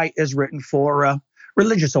is bright, is written for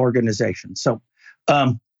religious organizations. So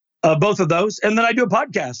both of those. And then I do a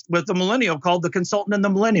podcast with a millennial called The Consultant and the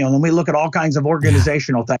Millennial, and we look at all kinds of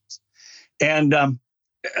organizational things and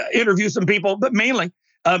interview some people, but mainly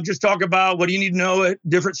just talk about what do you need to know at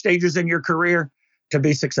different stages in your career to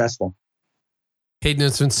be successful. Haydn,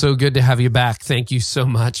 it's been so good to have you back. Thank you so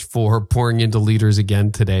much for pouring into leaders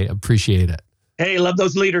again today. Appreciate it. Hey, love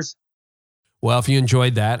those leaders. Well, if you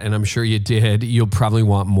enjoyed that, and I'm sure you did, you'll probably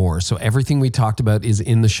want more. So everything we talked about is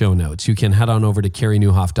in the show notes. You can head on over to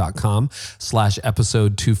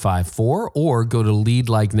carrynewhoff.com/episode 254 or go to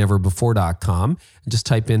leadlikeneverbefore.com and just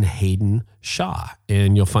type in Haydn Shaw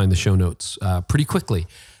and you'll find the show notes pretty quickly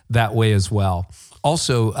that way as well.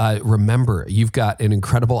 Also, remember, you've got an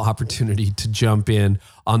incredible opportunity to jump in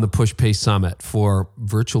on the Push Pay Summit for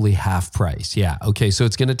virtually half price. Yeah, okay, so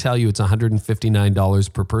it's going to tell you it's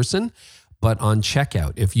 $159 per person. But on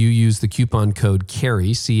checkout, if you use the coupon code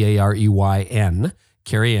CARRY, CAREYN,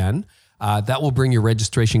 Carry N, that will bring your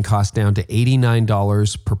registration cost down to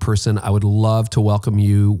 $89 per person. I would love to welcome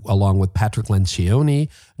you along with Patrick Lencioni,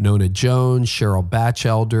 Nona Jones, Cheryl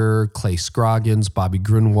Batchelder, Clay Scroggins, Bobby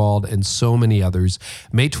Grunwald, and so many others.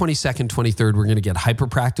 May 22nd, 23rd, we're going to get hyper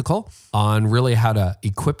practical on really how to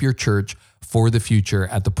equip your church for the future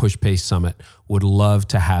at the PushPay Summit. Would love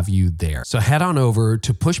to have you there. So head on over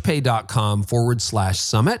to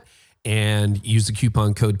pushpay.com/summit and use the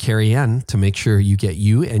coupon code CARRYN to make sure you get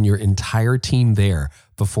you and your entire team there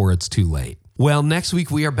before it's too late. Well, next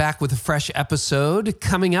week we are back with a fresh episode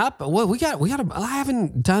coming up. Well, I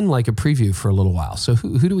haven't done like a preview for a little while. So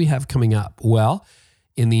who do we have coming up? Well,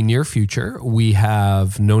 in the near future, we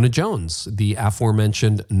have Nona Jones, the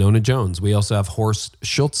aforementioned Nona Jones. We also have Horst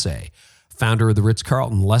Schulze, founder of the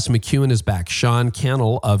Ritz-Carlton. Les McEwen is back. Sean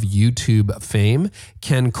Cannell of YouTube fame.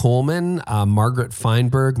 Ken Coleman, Margaret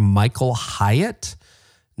Feinberg, Michael Hyatt,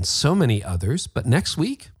 and so many others. But next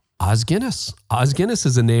week, Os Guinness. Os Guinness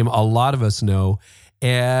is a name a lot of us know.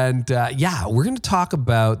 And we're going to talk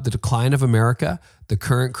about the decline of America, the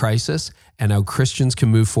current crisis, and how Christians can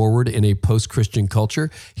move forward in a post-Christian culture.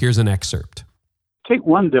 Here's an excerpt. Take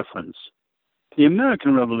one difference. The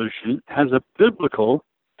American Revolution has a biblical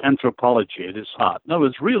anthropology at its heart. In other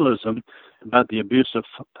words, realism about the abuse of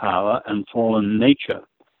power and fallen nature.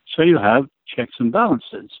 So you have checks and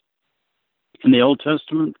balances. In the Old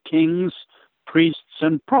Testament, kings, priests,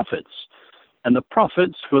 and prophets. And the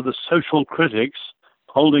prophets were the social critics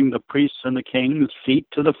holding the priests and the kings' feet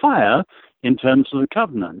to the fire in terms of the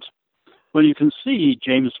covenant. Well, you can see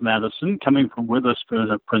James Madison coming from Witherspoon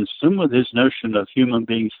at Princeton with his notion of human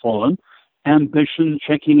beings fallen ambition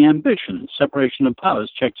checking ambition, separation of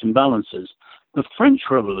powers, checks and balances. The French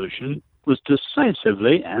Revolution was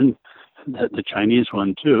decisively, and the Chinese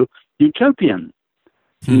one too, utopian.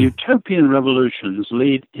 Utopian revolutions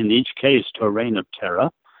lead in each case to a reign of terror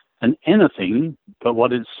and anything but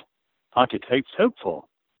what its architects hope for.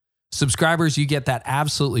 Subscribers, you get that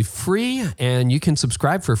absolutely free, and you can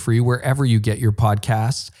subscribe for free wherever you get your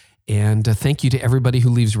podcasts. And thank you to everybody who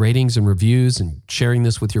leaves ratings and reviews and sharing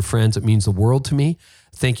this with your friends. It means the world to me.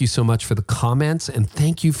 Thank you so much for the comments, and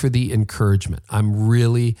thank you for the encouragement. I'm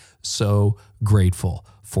really so grateful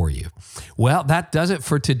for you. Well, that does it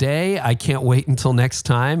for today. I can't wait until next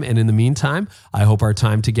time. And in the meantime, I hope our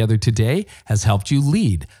time together today has helped you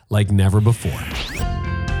lead like never before.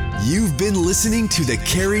 You've been listening to the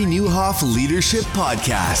Carey Nieuwhof Leadership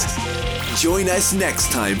Podcast. Join us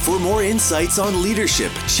next time for more insights on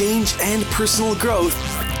leadership, change, and personal growth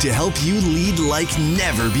to help you lead like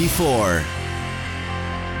never before.